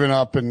just moving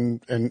up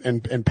and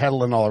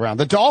pedaling all around.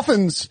 The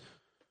Dolphins,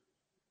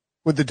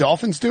 would the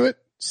Dolphins do it?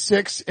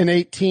 6 and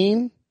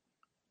 18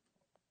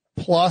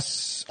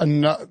 plus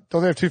another,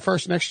 don't they have 2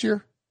 firsts next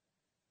year?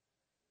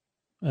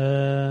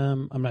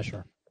 I'm not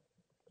sure.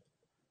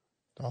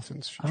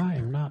 Dolphins. I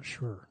am not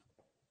sure.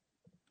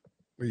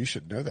 Well, you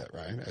should know that,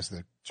 Ryan, as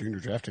the junior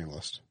drafting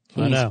list.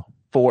 I know.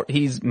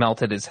 He's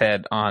melted his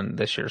head on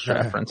this year's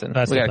draft, Brinson.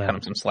 We got to cut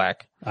him some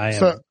slack. I am.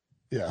 So,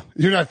 yeah.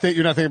 You're not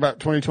thinking about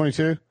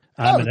 2022?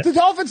 The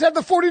Dolphins have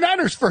the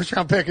 49ers first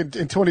round pick in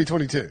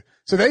 2022.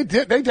 So they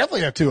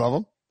definitely have 2 of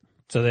them.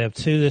 So they have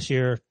 2 this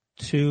year,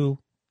 2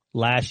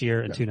 last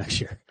year, and 2 next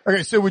year.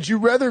 Okay. So would you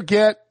rather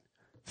get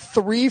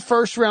 3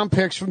 first round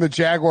picks from the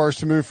Jaguars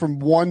to move from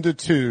 1 to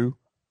 2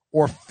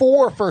 or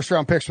 4 first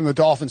round picks from the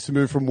Dolphins to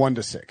move from 1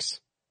 to 6?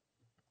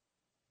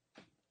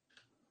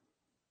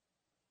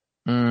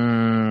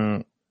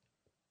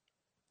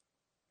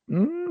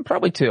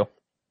 Probably 2.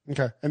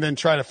 Okay. And then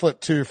try to flip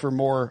 2 for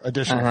more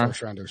additional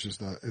first rounders is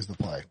the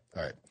play.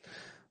 All right.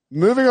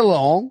 Moving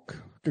along.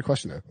 Good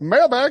question though.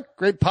 Mailbag,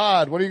 great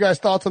pod. What are you guys'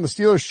 thoughts on the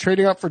Steelers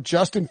trading up for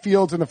Justin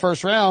Fields in the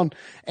first round?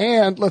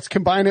 And let's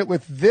combine it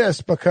with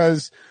this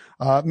because,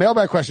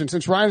 mailbag question.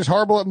 Since Ryan is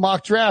horrible at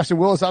mock drafts and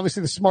Will is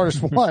obviously the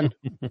smartest one.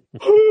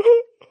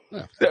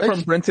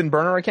 From Brinson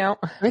burner account?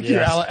 Thank you,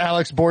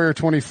 Alex Boyer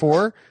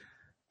 24.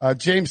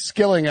 James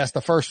Skilling asked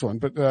the first one,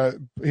 but,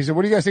 he said,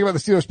 what do you guys think about the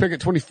Steelers pick at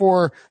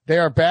 24? They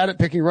are bad at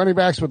picking running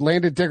backs. Would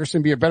Landon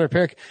Dickerson be a better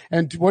pick?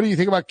 And what do you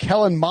think about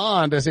Kellen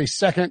Mond as a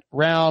 2nd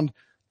round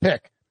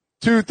pick?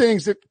 2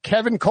 things that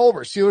Kevin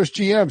Colbert, Steelers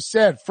GM,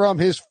 said from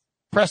his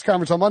press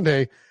conference on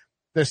Monday.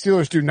 The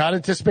Steelers do not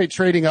anticipate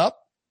trading up.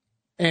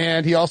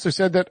 And he also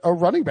said that a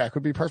running back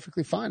would be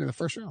perfectly fine in the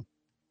first round.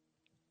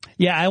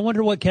 Yeah, I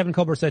wonder what Kevin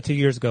Colbert said 2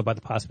 years ago about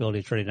the possibility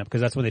of trading up,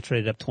 because that's when they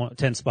traded up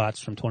 10 spots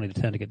from 20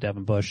 to 10 to get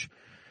Devin Bush.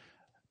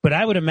 But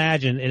I would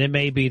imagine, and it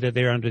may be that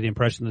they're under the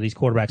impression that these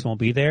quarterbacks won't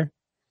be there.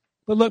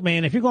 But look,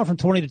 man, if you're going from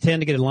 20 to 10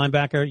 to get a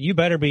linebacker, you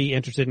better be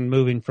interested in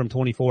moving from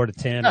 24 to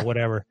 10 or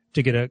whatever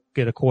to get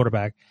a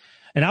quarterback.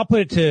 And I'll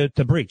put it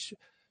to Breach.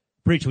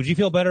 Breach, would you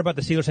feel better about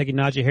the Steelers taking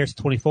Najee Harris at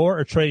 24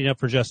 or trading up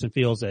for Justin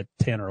Fields at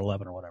 10 or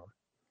 11 or whatever?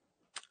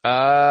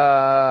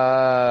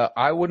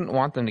 I wouldn't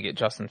want them to get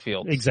Justin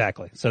Fields.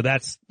 Exactly. So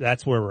that's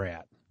where we're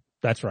at.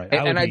 That's right.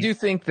 And I do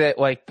think that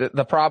like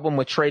the problem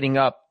with trading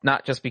up,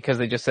 not just because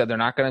they just said they're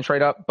not going to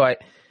trade up,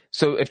 but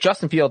So if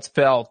Justin Fields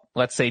fell,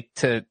 let's say,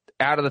 to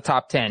out of the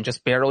top 10,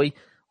 just barely,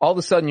 all of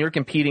a sudden you're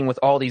competing with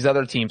all these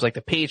other teams like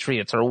the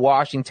Patriots or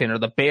Washington or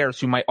the Bears,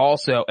 who might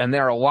also, and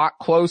they're a lot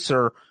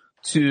closer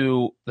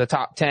to the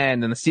top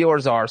 10 than the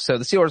Steelers are. So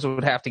the Steelers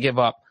would have to give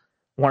up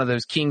one of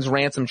those King's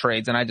ransom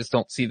trades, and I just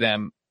don't see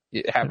them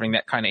having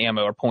that kind of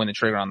ammo or pulling the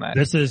trigger on that.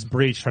 This is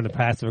Breach trying to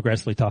passive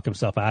aggressively talk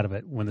himself out of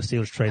it when the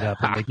Steelers trade up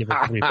and they give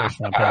it 3 first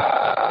round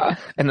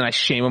picks. And then I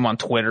shame him on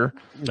Twitter.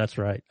 That's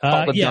right.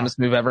 The dumbest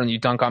move ever, and you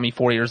dunk on me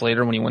 4 years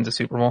later when he wins a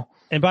Super Bowl.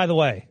 And by the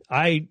way,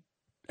 I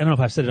don't know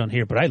if I've said it on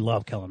here, but I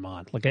love Kellen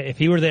Mond. Like, if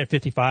he were there at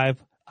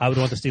 55, I would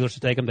want the Steelers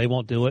to take him. They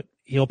won't do it.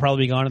 He'll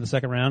probably be gone in the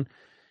second round.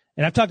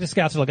 And I've talked to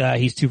scouts who are like,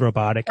 he's too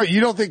robotic. You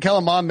don't think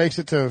Kellen Mond makes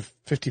it to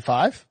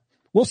 55?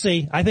 We'll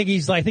see. I think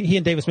he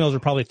and Davis Mills are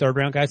probably third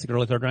round guys, like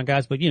early third round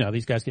guys, but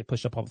these guys get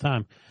pushed up all the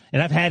time.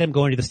 And I've had him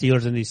going to the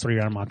Steelers in these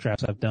 3-round mock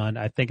drafts I've done.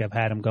 I think I've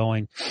had him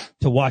going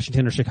to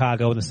Washington or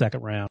Chicago in the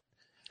second round.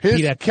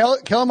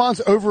 Kellen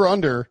Mond's over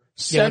under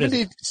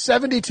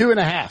 72 and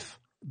a half.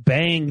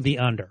 Bang the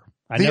under.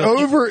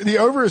 The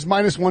over is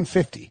minus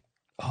 150.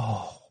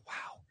 Oh, wow.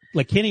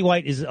 Like Kenny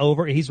White is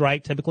over. He's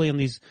right typically on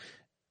these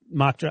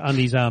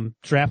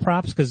draft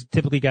props, because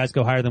typically guys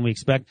go higher than we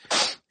expect.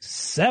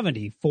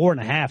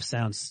 74.5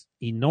 sounds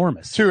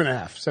enormous.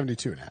 2.5,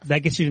 72.5. That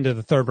gets you into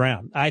the third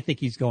round. I think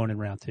he's going in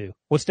round 2.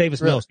 What's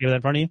Davis Mills? Do you have that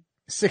in front of you?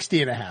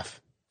 60.5.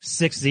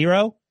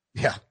 6-0?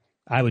 Yeah.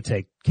 I would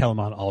take Kellen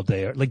Mond all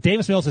day. Like,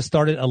 Davis Mills has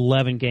started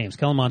 11 games.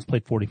 Kellen Mond's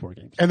played 44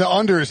 games. And the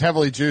under is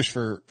heavily juiced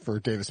for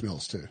Davis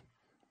Mills too.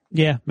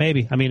 Yeah,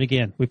 maybe. I mean,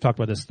 again, we've talked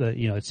about this,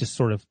 it's just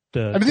sort of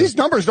these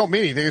numbers don't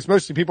mean anything. It's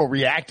mostly people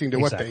reacting to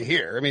what they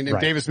hear. I mean, in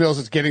Davis Mills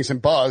is getting some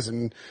buzz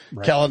and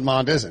Kellen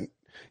Mond isn't.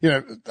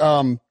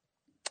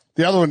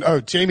 The other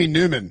one, Jamie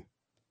Newman.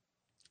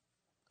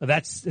 Is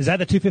that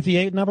the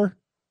 258 number?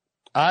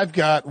 I've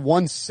got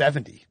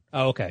 170.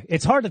 Oh, okay.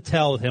 It's hard to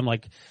tell with him.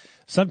 Like,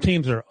 some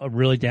teams are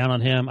really down on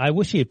him. I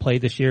wish he had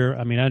played this year.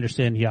 I mean, I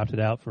understand he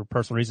opted out for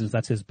personal reasons.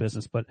 That's his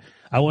business, but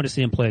I wanted to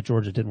see him play at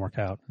Georgia. It didn't work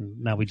out.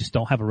 And now we just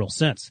don't have a real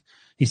sense.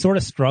 He sort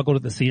of struggled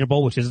at the Senior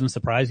Bowl, which isn't a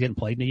surprise. He hadn't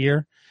played in a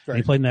year. Right.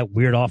 He played in that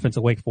weird offense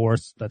at Wake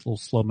Forest, that little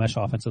slow mesh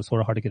offense. So it's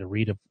sort of hard to get a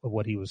read of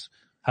what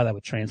how that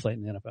would translate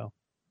in the NFL.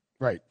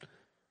 Right.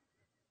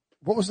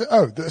 What was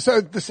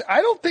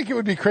I don't think it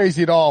would be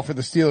crazy at all for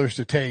the Steelers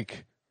to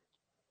take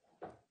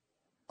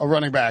a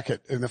running back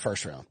in the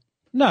first round.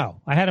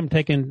 No, I had him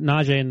taking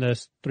Najee in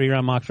this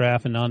 3-round mock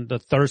draft, and on the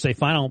Thursday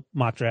final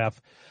mock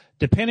draft,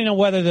 depending on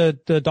whether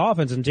the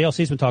Dolphins, and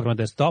JLC's been talking about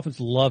this, Dolphins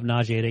love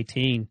Najee at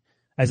 18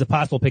 as a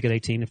possible pick at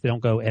 18 if they don't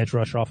go edge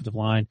rush or offensive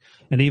line.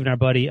 And even our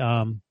buddy,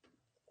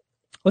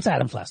 what's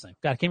Adam's last name?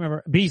 God, I can't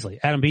remember.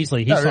 Adam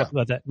Beasley. He's talked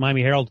about that.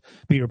 Miami Herald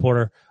beat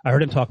reporter. I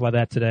heard him talk about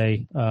that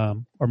today,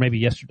 or maybe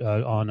yesterday,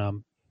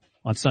 on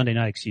Sunday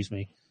night,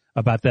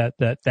 about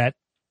that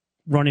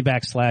running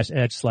back /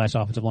 edge /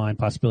 offensive line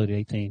possibility at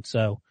 18.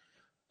 So,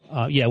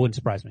 it wouldn't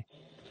surprise me.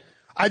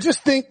 I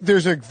just think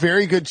there's a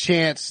very good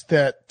chance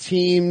that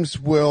teams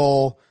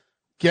will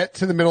get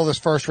to the middle of this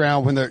first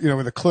round when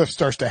the cliff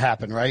starts to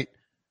happen, right?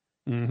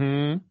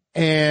 Mm-hmm.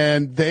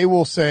 And they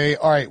will say,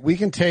 all right, we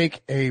can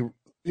take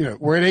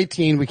we're at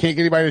 18. We can't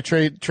get anybody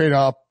to trade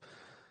up.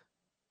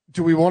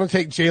 Do we want to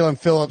take Jalen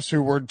Phillips,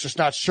 who we're just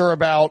not sure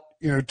about?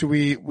 We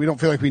don't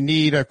feel like we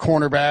need a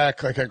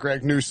cornerback like a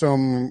Greg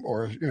Newsome,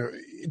 or,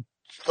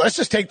 let's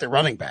just take the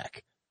running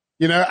back.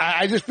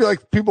 I just feel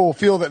like people will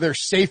feel that they're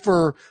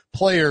safer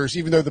players,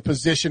 even though the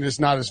position is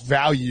not as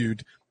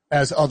valued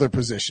as other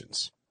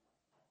positions.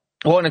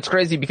 Well, and it's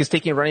crazy because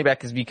taking a running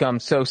back has become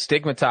so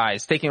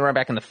stigmatized, taking a running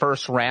back in the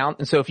first round.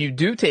 And so if you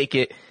do take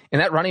it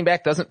and that running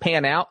back doesn't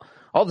pan out,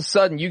 all of a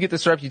sudden you get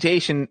this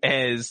reputation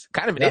as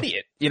kind of an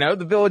idiot,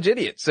 the village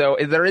idiot. So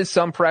there is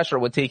some pressure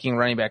with taking a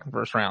running back in the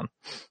first round.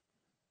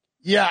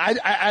 Yeah,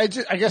 I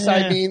guess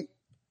I mean,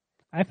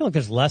 I feel like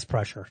there's less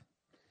pressure,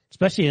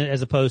 especially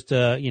as opposed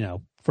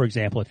to, for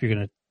example, if you're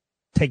going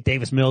to take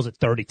Davis Mills at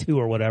 32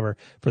 or whatever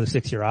for the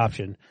 6-year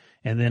option,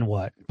 and then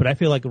what? But I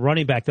feel like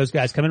running back, those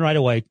guys come in right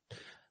away.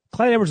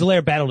 Clyde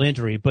Edwards-Helaire battled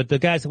injury, but the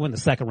guys that went in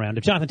the second round,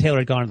 if Jonathan Taylor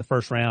had gone in the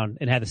first round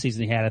and had the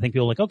season he had, I think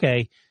people were like,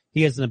 okay,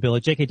 he has an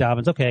ability. J.K.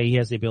 Dobbins, okay, he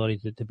has the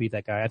ability to beat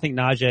that guy. I think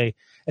Najee,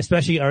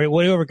 especially, or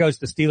whatever goes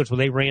to the Steelers where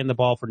they ran the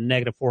ball for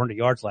negative 400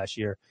 yards last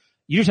year,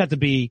 you just have to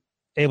be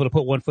able to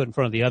put one foot in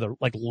front of the other,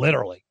 like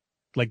literally,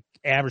 like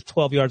average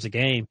 12 yards a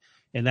game,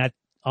 and that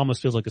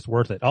almost feels like it's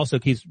worth it. Also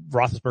keeps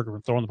Roethlisberger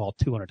from throwing the ball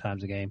 200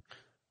 times a game.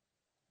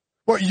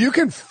 Well, you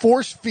can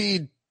force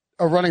feed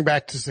a running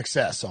back to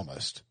success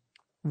almost.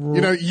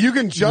 You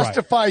can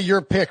justify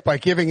your pick by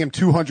giving him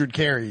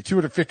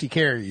 250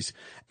 carries,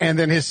 and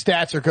then his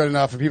stats are good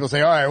enough, and people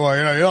say, all right,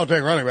 well, you don't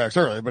take running backs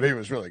early, but he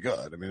was really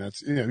good. I mean,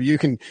 that's, you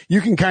can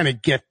kind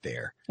of get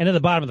there. And at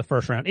the bottom of the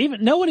first round,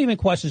 no one even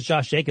questions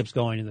Josh Jacobs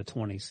going in the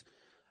 20s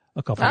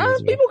a couple of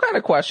years ago. People kind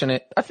of question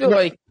it. I feel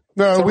like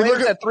the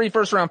Rams had 3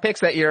 first-round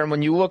picks that year, and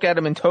when you look at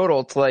them in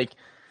total, it's like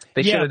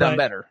They should have done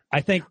better.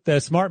 I think the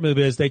smart move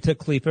is they took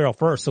Cleve Farrell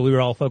first, so we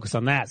were all focused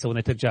on that. So when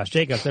they took Josh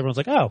Jacobs, everyone's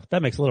like, oh,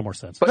 that makes a little more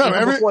sense.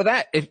 But before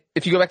that,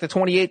 if you go back to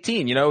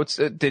 2018, it's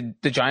did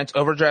the Giants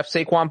overdraft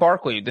Saquon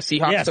Barkley? The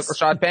Seahawks took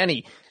Rashad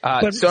Penny.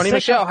 Sony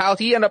Michel, how'd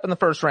he end up in the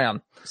first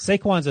round?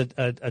 Saquon's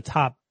a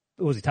top,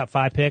 what was he, top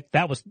 5 pick?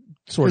 That was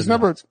sort of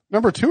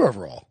number 2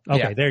 overall.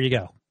 Okay, there you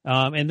go.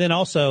 And then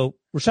also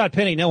Rashad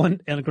Penny, no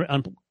one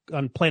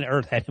on planet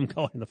Earth had him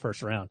going in the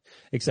first round,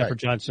 except for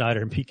John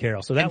Schneider and Pete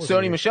Carroll. So that was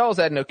Sony Michel's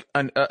had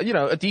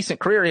a decent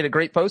career. He had a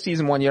great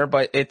postseason one year,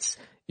 but it's,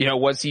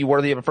 was he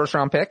worthy of a first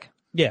round pick?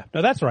 Yeah,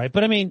 no, that's right.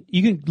 But I mean,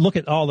 you can look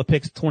at all the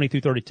picks 20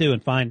 through 32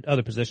 and find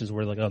other positions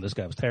where like, oh, this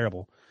guy was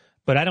terrible.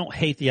 But I don't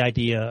hate the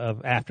idea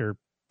of after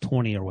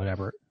 20 or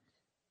whatever.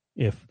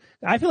 If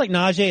I feel like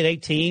Najee at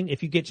 18,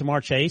 if you get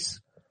Jamar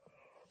Chase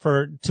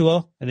for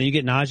Tua and then you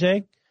get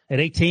Najee at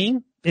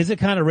 18, is it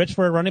kind of rich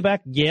for a running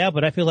back? Yeah,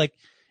 but I feel like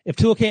if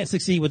Tua can't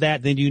succeed with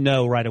that, then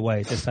right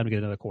away it's time to get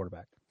another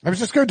quarterback. I would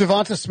just go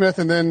Devonta Smith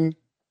and then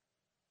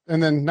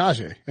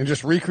Najee and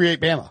just recreate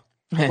Bama.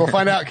 We'll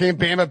find out, can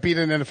Bama beat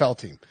an NFL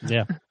team?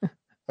 Yeah.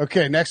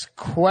 Okay, next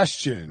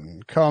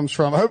question comes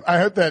from, I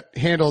hope that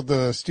handled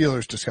the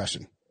Steelers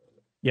discussion.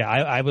 Yeah,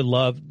 I would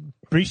love,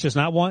 Breach does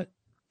not want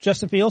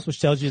Justin Fields,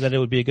 which tells you that it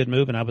would be a good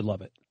move, and I would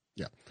love it.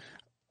 Yeah.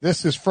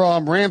 This is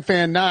from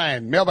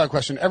RamFan9. Mailbag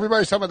question.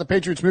 Everybody's talking about the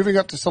Patriots moving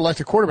up to select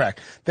a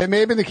quarterback. That may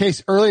have been the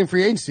case early in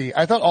free agency.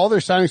 I thought all their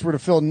signings were to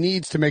fill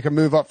needs to make a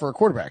move up for a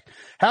quarterback.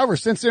 However,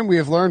 since then, we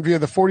have learned via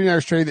the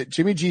 49ers trade that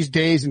Jimmy G's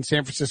days in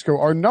San Francisco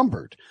are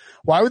numbered.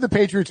 Why would the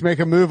Patriots make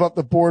a move up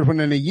the board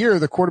when in a year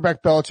the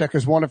quarterback Belichick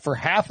has wanted for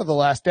half of the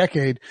last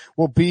decade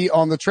will be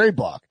on the trade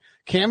block?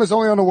 Cam is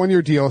only on a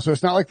 1-year deal, so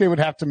it's not like they would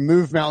have to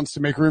move mountains to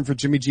make room for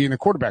Jimmy G in the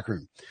quarterback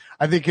room.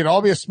 I think it'd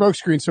all be a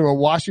smokescreen so a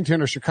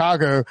Washington or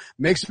Chicago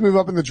makes a move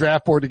up in the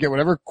draft board to get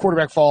whatever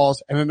quarterback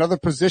falls and another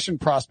position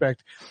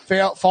prospect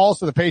falls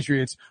to the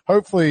Patriots,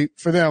 hopefully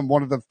for them,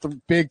 one of the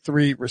big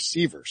 3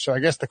 receivers. So I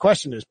guess the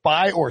question is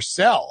buy or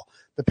sell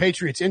the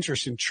Patriots'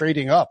 interest in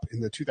trading up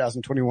in the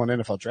 2021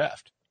 NFL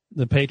draft.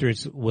 The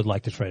Patriots would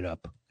like to trade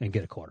up and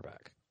get a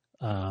quarterback.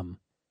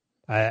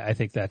 I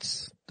think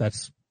that's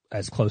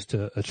as close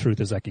to a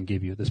truth as I can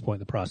give you at this point in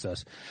the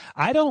process.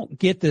 I don't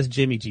get this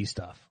Jimmy G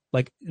stuff.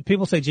 Like,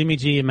 people say Jimmy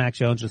G and Mac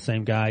Jones are the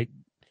same guy.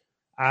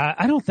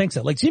 I don't think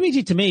so. Like, Jimmy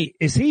G to me,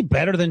 is he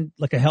better than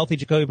like a healthy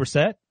Jacoby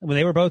Brissett? When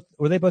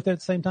were they both there at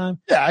the same time?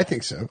 Yeah, I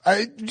think so.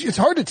 It's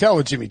hard to tell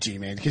with Jimmy G,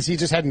 man, because he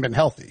just hadn't been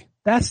healthy.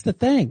 That's the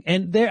thing.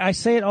 And I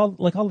say it all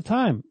the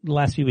time the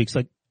last few weeks.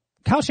 Like,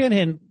 Kyle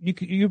Shanahan,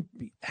 you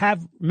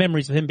have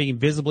memories of him being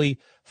visibly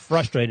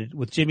frustrated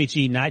with Jimmy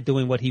G not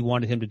doing what he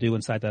wanted him to do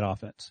inside that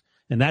offense.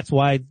 And that's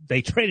why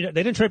they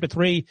didn't trade for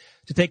 3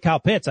 to take Kyle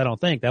Pitts. I don't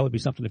think that would be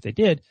something if they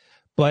did,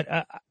 but,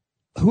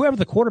 whoever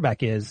the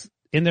quarterback is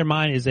in their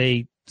mind is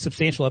a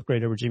substantial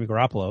upgrade over Jimmy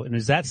Garoppolo. And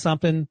is that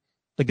something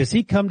like, does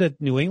he come to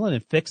New England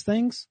and fix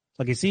things?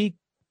 Like,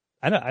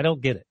 I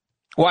don't get it.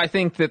 Well, I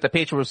think that the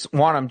Patriots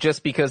want him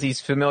just because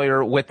he's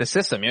familiar with the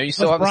system. You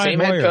still have the same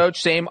head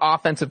coach, same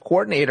offensive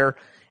coordinator.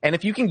 And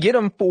if you can get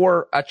him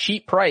for a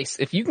cheap price,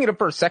 if you can get him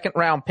for a 2nd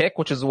round pick,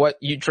 which is what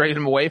you traded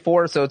him away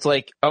for, so it's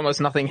like almost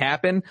nothing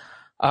happened.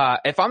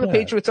 If I'm the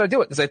Patriots, I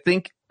do it because I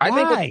think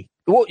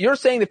you're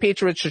saying the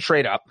Patriots should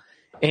trade up.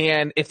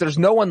 And if there's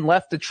no one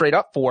left to trade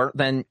up for,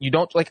 then you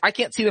don't, like, I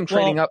can't see them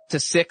trading up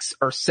to 6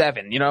 or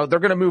 7. They're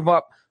going to move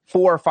up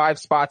 4 or 5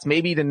 spots,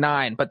 maybe to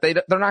 9, but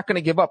they're not going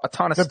to give up a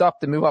ton of stuff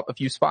to move up a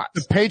few spots.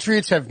 The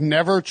Patriots have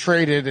never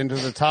traded into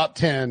the top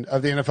 10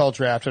 of the NFL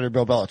draft under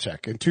Bill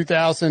Belichick. In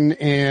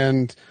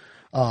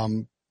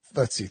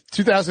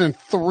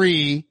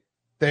 2003,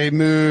 they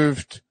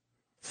moved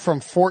from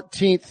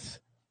 14th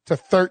to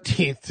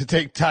 13th to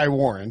take Ty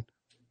Warren.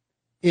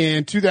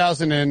 In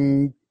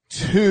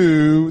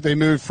 2002, they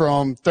moved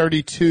from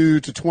 32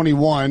 to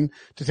 21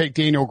 to take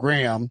Daniel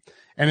Graham.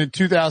 And in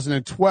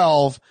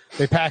 2012,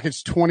 they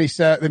packaged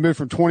 27, they moved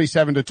from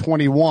 27 to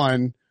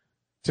 21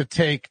 to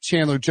take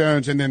Chandler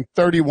Jones, and then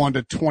 31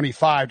 to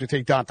 25 to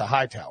take Donta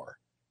Hightower.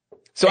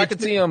 So I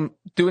could see him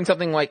doing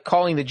something like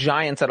calling the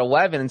Giants at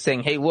 11 and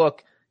saying, hey,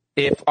 look,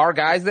 if our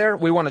guy's there,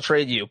 we want to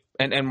trade you.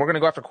 And we're going to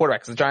go after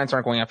quarterback because the Giants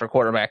aren't going after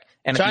quarterback.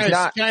 And if he's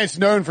not, Giants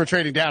known for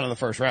trading down in the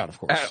first round, of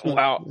course.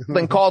 Well,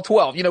 then call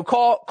 12.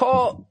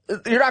 Call,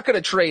 you're not going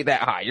to trade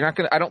that high.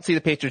 I don't see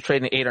the Patriots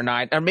trading at 8 or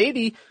 9. Or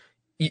maybe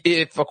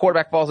if a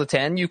quarterback falls at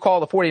 10, you call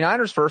the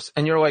 49ers first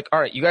and you're like,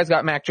 all right, you guys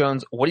got Mac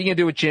Jones. What are you going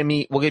to do with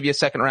Jimmy? We'll give you a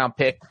 2nd round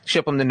pick,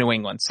 ship him to New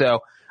England. So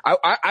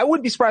I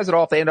wouldn't be surprised at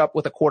all if they end up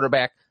with a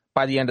quarterback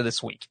by the end of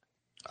this week.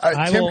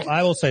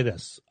 I will say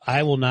this.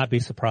 I will not be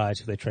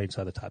surprised if they trade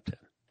inside the top 10.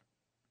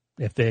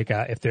 If their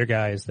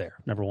guy is there,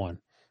 number one.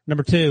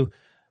 Number 2,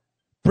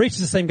 Breach is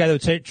the same guy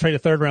that would trade a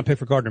 3rd round pick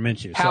for Gardner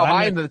Minshew. How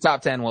high into the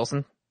top 10,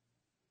 Wilson?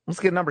 Let's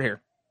get a number here.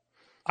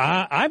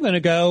 I'm going to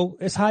go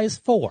as high as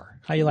 4.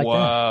 How you like that?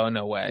 Whoa,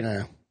 no way.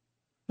 Yeah.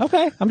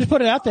 Okay. I'm just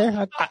putting it out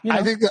there.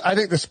 I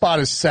think the spot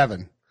is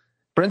 7.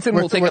 Brinson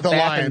will take a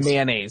bath in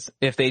mayonnaise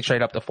if they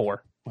trade up to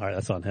 4. All right.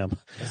 That's on him.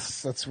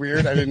 That's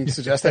weird. I didn't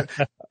suggest that.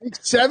 think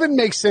 7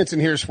 makes sense,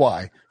 and here's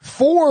why.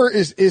 4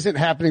 isn't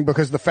happening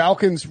because the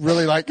Falcons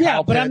really like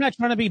Kyle but Pitt. I'm not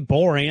trying to be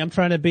boring. I'm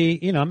trying to be,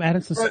 I'm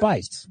adding some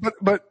spice.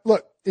 But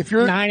look, if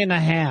you're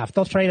 9.5,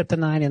 they'll trade up to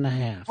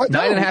 9.5.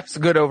 9.5 is a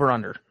good over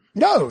under.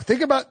 No,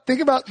 think about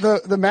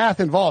the math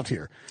involved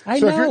here. I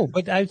know,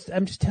 but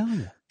I'm just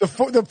telling you.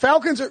 The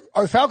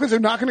Falcons are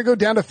not going to go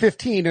down to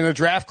 15 in a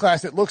draft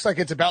class that looks like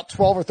it's about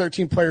 12 or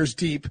 13 players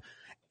deep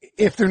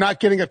if they're not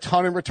getting a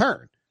ton in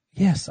return.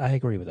 Yes, I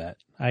agree with that.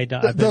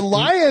 The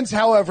Lions,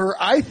 however,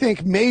 I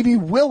think may be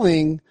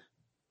willing,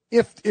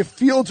 if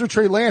Fields or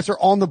Trey Lance are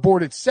on the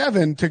board at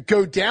 7, to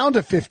go down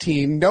to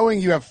 15, knowing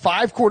you have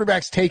 5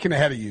 quarterbacks taken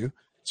ahead of you.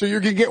 So you're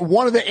going to get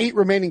one of the 8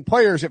 remaining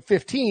players at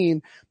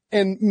 15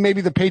 and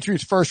maybe the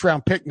Patriots' first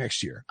round pick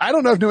next year. I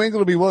don't know if New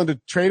England will be willing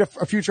to trade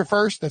a future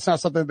first. That's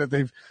not something that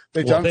they've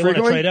done frequently. If they want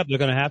to trade up, they're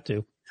going to have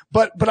to.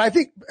 But I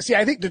think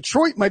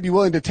Detroit might be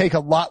willing to take a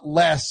lot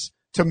less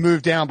to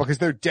move down because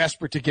they're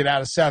desperate to get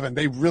out of 7.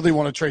 They really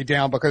want to trade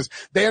down because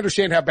they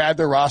understand how bad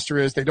their roster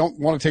is. They don't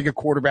want to take a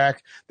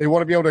quarterback. They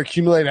want to be able to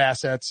accumulate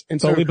assets. And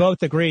so we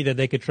both agree that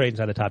they could trade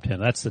inside the top 10.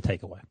 That's the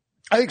takeaway.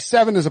 I think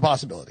 7 is a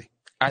possibility.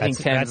 I think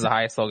 10 is the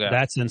highest they'll go.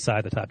 That's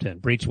inside the top 10.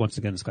 Breach, once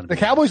again, is going to be. The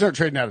Cowboys aren't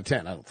trading out of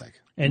 10, I don't think.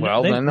 And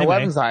then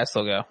 11 is the highest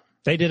they'll go.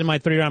 They did in my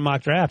 3-round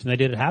mock draft, and they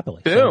did it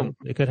happily. Boom.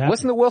 So it could happen.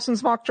 Listen to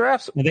Wilson's mock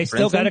drafts. And they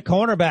still got a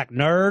cornerback,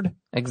 nerd.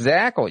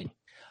 Exactly.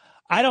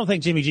 I don't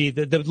think Jimmy G,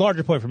 the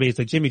larger point for me is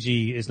that Jimmy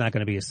G is not going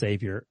to be a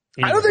savior.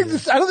 I don't think the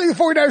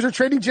 49ers are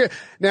trading.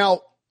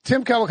 Now,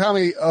 Tim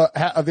Kawakami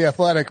of The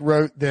Athletic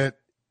wrote that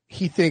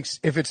he thinks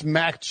if it's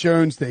Mac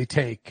Jones they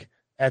take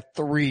at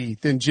 3,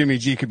 then Jimmy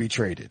G could be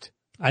traded.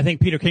 I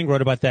think Peter King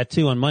wrote about that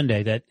too on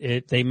Monday,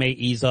 that they may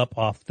ease up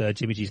off the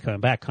Jimmy G's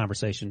coming back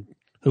conversation.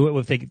 Who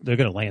would think they're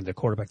going to land the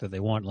quarterback that they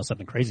want unless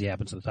something crazy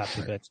happens in the top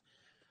 2 picks.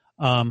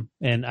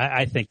 And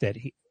I think that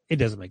it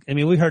doesn't make,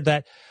 we heard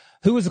that.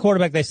 Who was the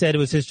quarterback they said it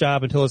was his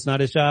job until it's not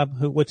his job?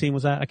 What team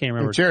was that? I can't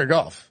remember. Jared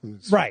Goff.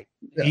 Right.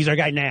 Yeah. He's our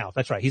guy now.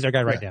 That's right. He's our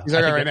guy right now. He's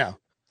our guy right now.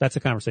 That's a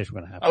conversation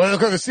we're going to have.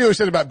 Look what the Steelers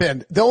said about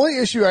Ben. The only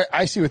issue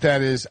I see with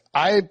that is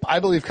I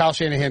believe Kyle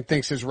Shanahan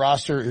thinks his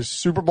roster is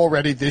Super Bowl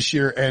ready this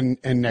year and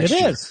next year.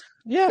 It is.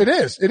 Yeah.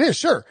 It is.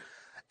 Sure.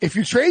 If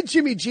you trade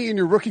Jimmy G and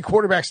your rookie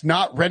quarterback's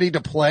not ready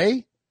to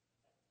play,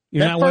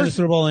 you're not winning the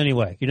Super Bowl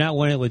anyway. You're not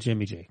winning it with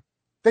Jimmy G.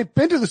 They've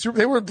been to the Super.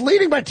 They were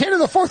leading by 10 in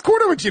the fourth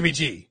quarter with Jimmy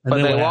G.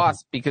 But they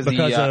lost because he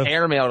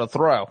airmailed a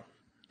throw.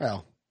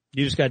 Well,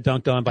 you just got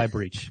dunked on by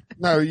Breach.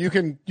 No, you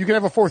can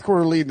have a fourth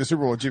quarter lead in the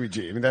Super Bowl with Jimmy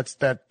G. That's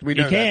we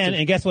know. You can,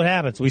 and guess what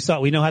happens?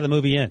 We know how the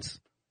movie ends.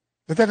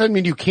 But that doesn't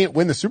mean you can't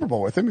win the Super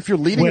Bowl with him. If you're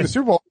leading in the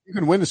Super Bowl, you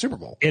can win the Super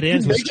Bowl. It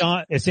ends with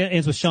Sean. It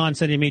ends with Sean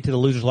sending me to the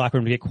losers' locker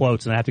room to get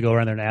quotes, and I have to go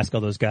around there and ask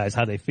all those guys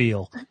how they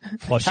feel.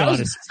 Well, how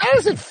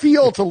does it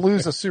feel to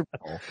lose a Super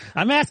Bowl?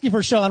 I'm asking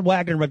for Sean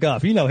Wagner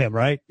McGuff. You know him,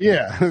 right?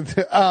 Yeah.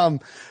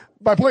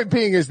 My point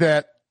being is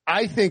that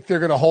I think they're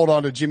going to hold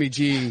on to Jimmy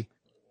G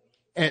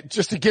and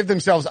just to give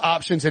themselves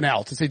options and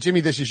outs and say,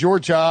 Jimmy, this is your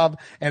job.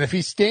 And if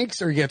he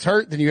stinks or he gets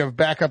hurt, then you have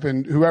backup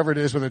in whoever it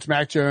is, whether it's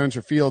Mac Jones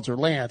or Fields or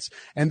Lance.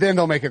 And then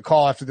they'll make a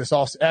call after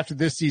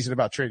this season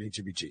about trading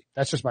Jimmy G.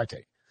 That's just my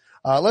take.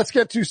 Let's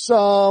get to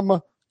some.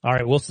 All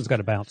right. Wilson's got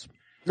to bounce.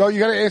 No, you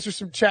got to answer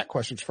some chat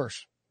questions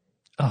first.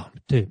 Oh,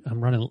 dude, I'm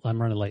running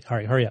late. All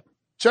right. Hurry up.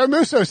 Joe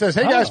Musso says,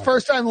 hey guys,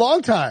 first time,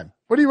 long time.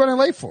 What are you running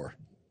late for?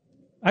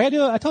 I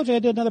told you I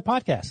did another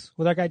podcast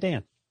with our guy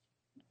Dan.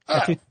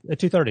 At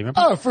 2:30,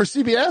 remember? Oh, for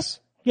CBS?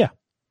 Yeah.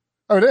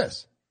 Oh, it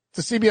is.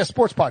 It's a CBS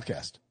Sports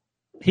podcast.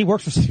 He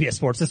works for CBS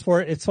Sports.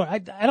 I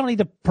don't need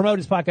to promote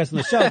his podcast on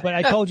the show, but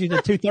I told you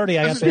at 2:30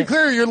 I got to be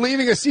clear, you're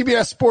leaving a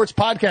CBS Sports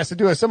podcast to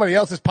do somebody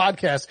else's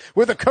podcast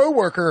with a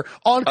coworker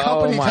on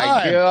company time.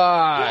 Oh my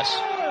gosh.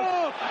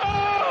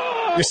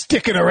 You're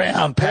sticking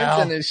around, pal.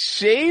 Benson is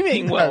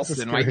shaming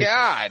Wilson. My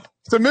God.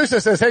 So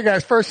Musa says, hey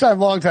guys, first time,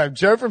 long time.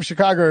 Joe from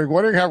Chicago,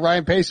 wondering how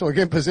Ryan Pace will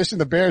again position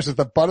the Bears as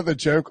the butt of the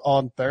joke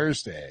on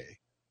Thursday.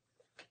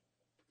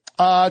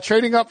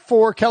 Trading up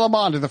for Kellen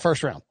Mond in the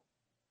first round.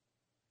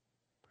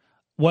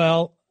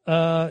 Well,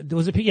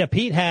 was it Pete? Yeah,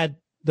 Pete had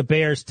the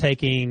Bears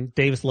taking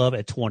Davis Love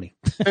at 20.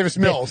 Davis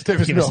Mills.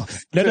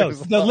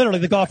 No, literally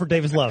the golfer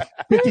Davis Love.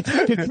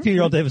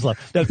 52-year-old Davis Love.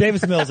 No,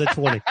 Davis Mills at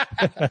 20.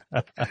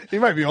 He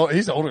might be old.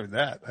 He's older than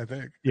that, I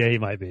think. Yeah, he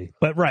might be.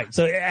 But right.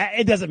 So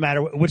it doesn't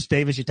matter which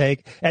Davis you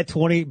take. At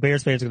 20,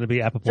 Bears fans are going to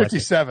be apoplectic.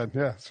 57.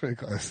 Yeah, it's pretty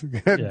close.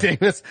 Yeah.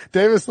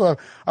 Davis Love.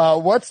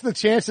 What's the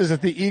chances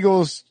that the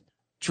Eagles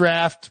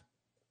draft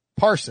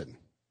Parson?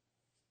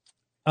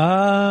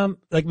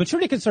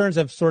 Maturity concerns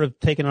have sort of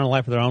taken on a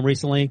life of their own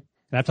recently.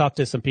 And I've talked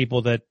to some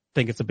people that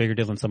think it's a bigger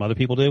deal than some other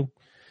people do.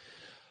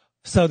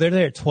 So they're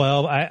there at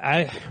 12.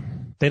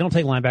 They don't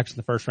take linebackers in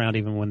the first round,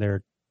 even when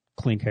they're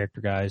clean character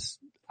guys.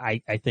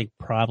 I think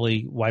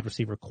probably wide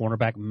receiver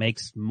cornerback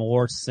makes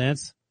more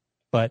sense,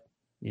 but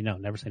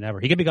never say never.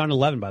 He could be gone to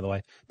 11, by the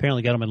way.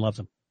 Apparently Gettleman loves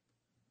him.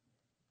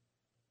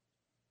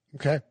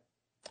 Okay.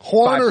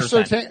 Horn or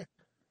Surtain?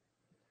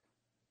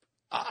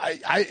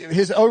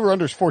 His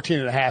over-under is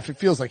 14.5. It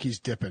feels like he's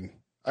dipping.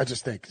 I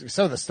just think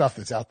some of the stuff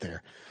that's out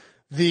there.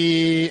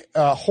 The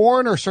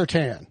Horn or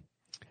Surtain?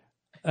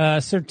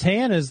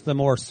 Surtain is the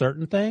more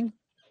certain thing.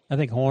 I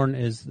think Horn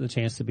is the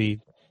chance to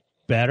be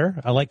better.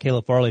 I like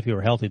Caleb Farley if he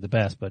were healthy the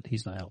best, but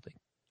he's not healthy.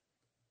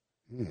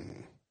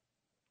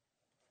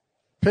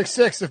 Pick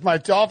 6. If my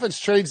Dolphins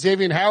trade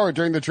Xavier Howard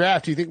during the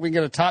draft, do you think we can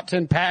get a top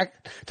 10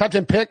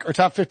 pick or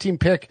top 15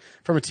 pick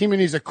from a team who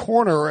needs a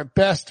corner, or at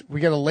best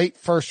we get a late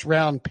first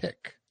round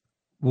pick?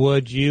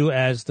 Would you,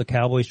 as the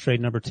Cowboys,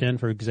 trade number 10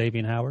 for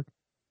Xavier Howard?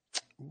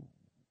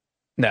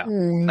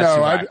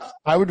 No,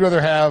 I would rather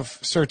have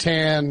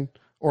Surtain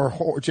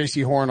or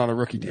J.C. Horn on a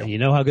rookie deal. You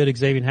know how good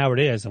Xavier Howard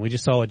is, and we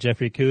just saw what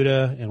Jeffrey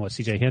Okudah and what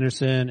C.J.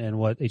 Henderson and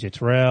what A.J.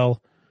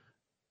 Terrell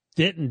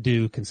didn't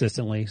do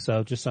consistently.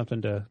 So just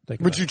something to think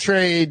about. Would you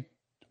trade?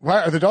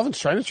 Why are the Dolphins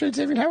trying to trade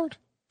Xavier Howard?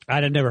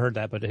 I'd have never heard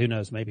that, but who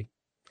knows? Maybe.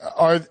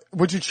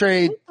 Would you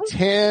trade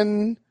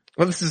 10?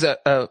 Well, this is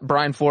a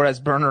Brian Flores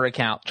burner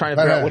account trying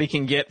to figure out what he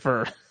can get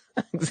for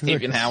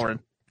Xavier Howard.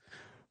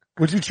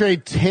 Would you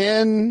trade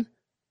 10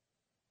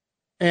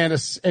 and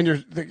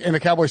the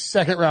Cowboys'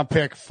 second round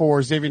pick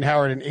for Xavier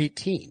Howard in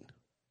 18?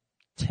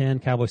 10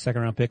 Cowboys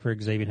second round pick for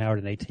Xavier Howard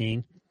in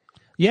 18.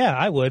 Yeah,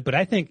 I would, but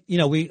I think,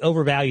 we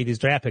overvalue these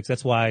draft picks.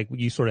 That's why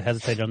you sort of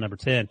hesitated on number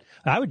 10.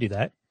 I would do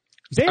that.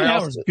 Xavier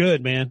Howard's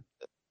good, man.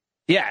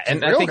 Yeah,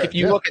 and I think if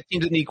you look at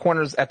teams that need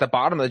corners at the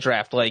bottom of the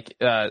draft, like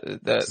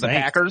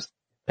the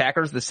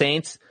Packers, the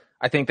Saints,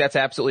 I think that's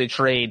absolutely a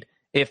trade.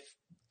 If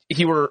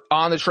he were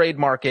on the trade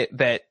market,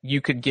 that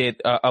you could get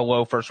a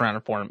low first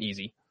rounder for him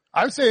easy.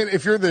 I'm saying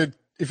if you're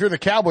the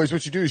Cowboys,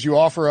 what you do is you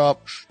offer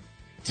up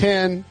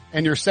 10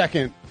 and your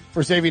second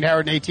for Xavier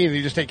Howard in 18, and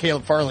you just take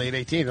Caleb Farley at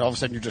 18, and all of a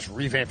sudden you just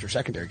revamp your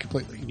secondary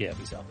completely. Yeah,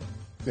 he's out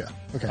there.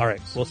 Yeah. Okay. All right.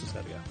 Wilson's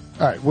got to go.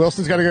 All right.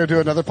 Wilson's got to go do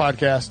another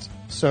podcast,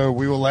 so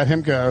we will let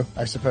him go,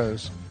 I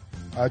suppose.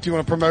 Do you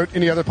want to promote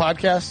any other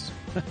podcasts?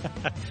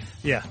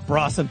 Yeah.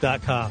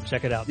 Brosson.com.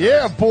 Check it out.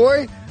 Yeah,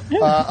 boy. He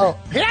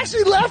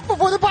actually left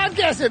before the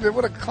podcast ended.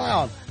 What a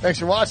clown. Thanks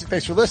for watching.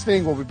 Thanks for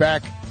listening. We'll be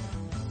back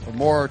for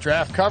more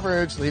draft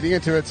coverage leading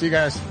into it. See you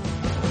guys.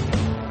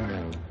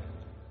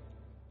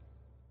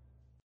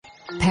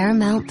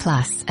 Paramount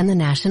Plus and the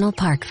National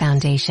Park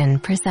Foundation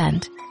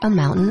present A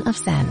Mountain of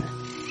Zen.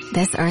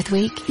 This Earth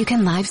Week, you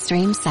can live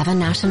stream 7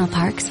 national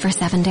parks for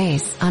 7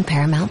 days on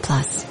Paramount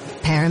Plus.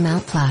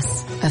 Paramount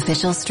Plus,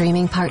 official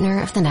streaming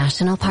partner of the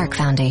National Park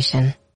Foundation.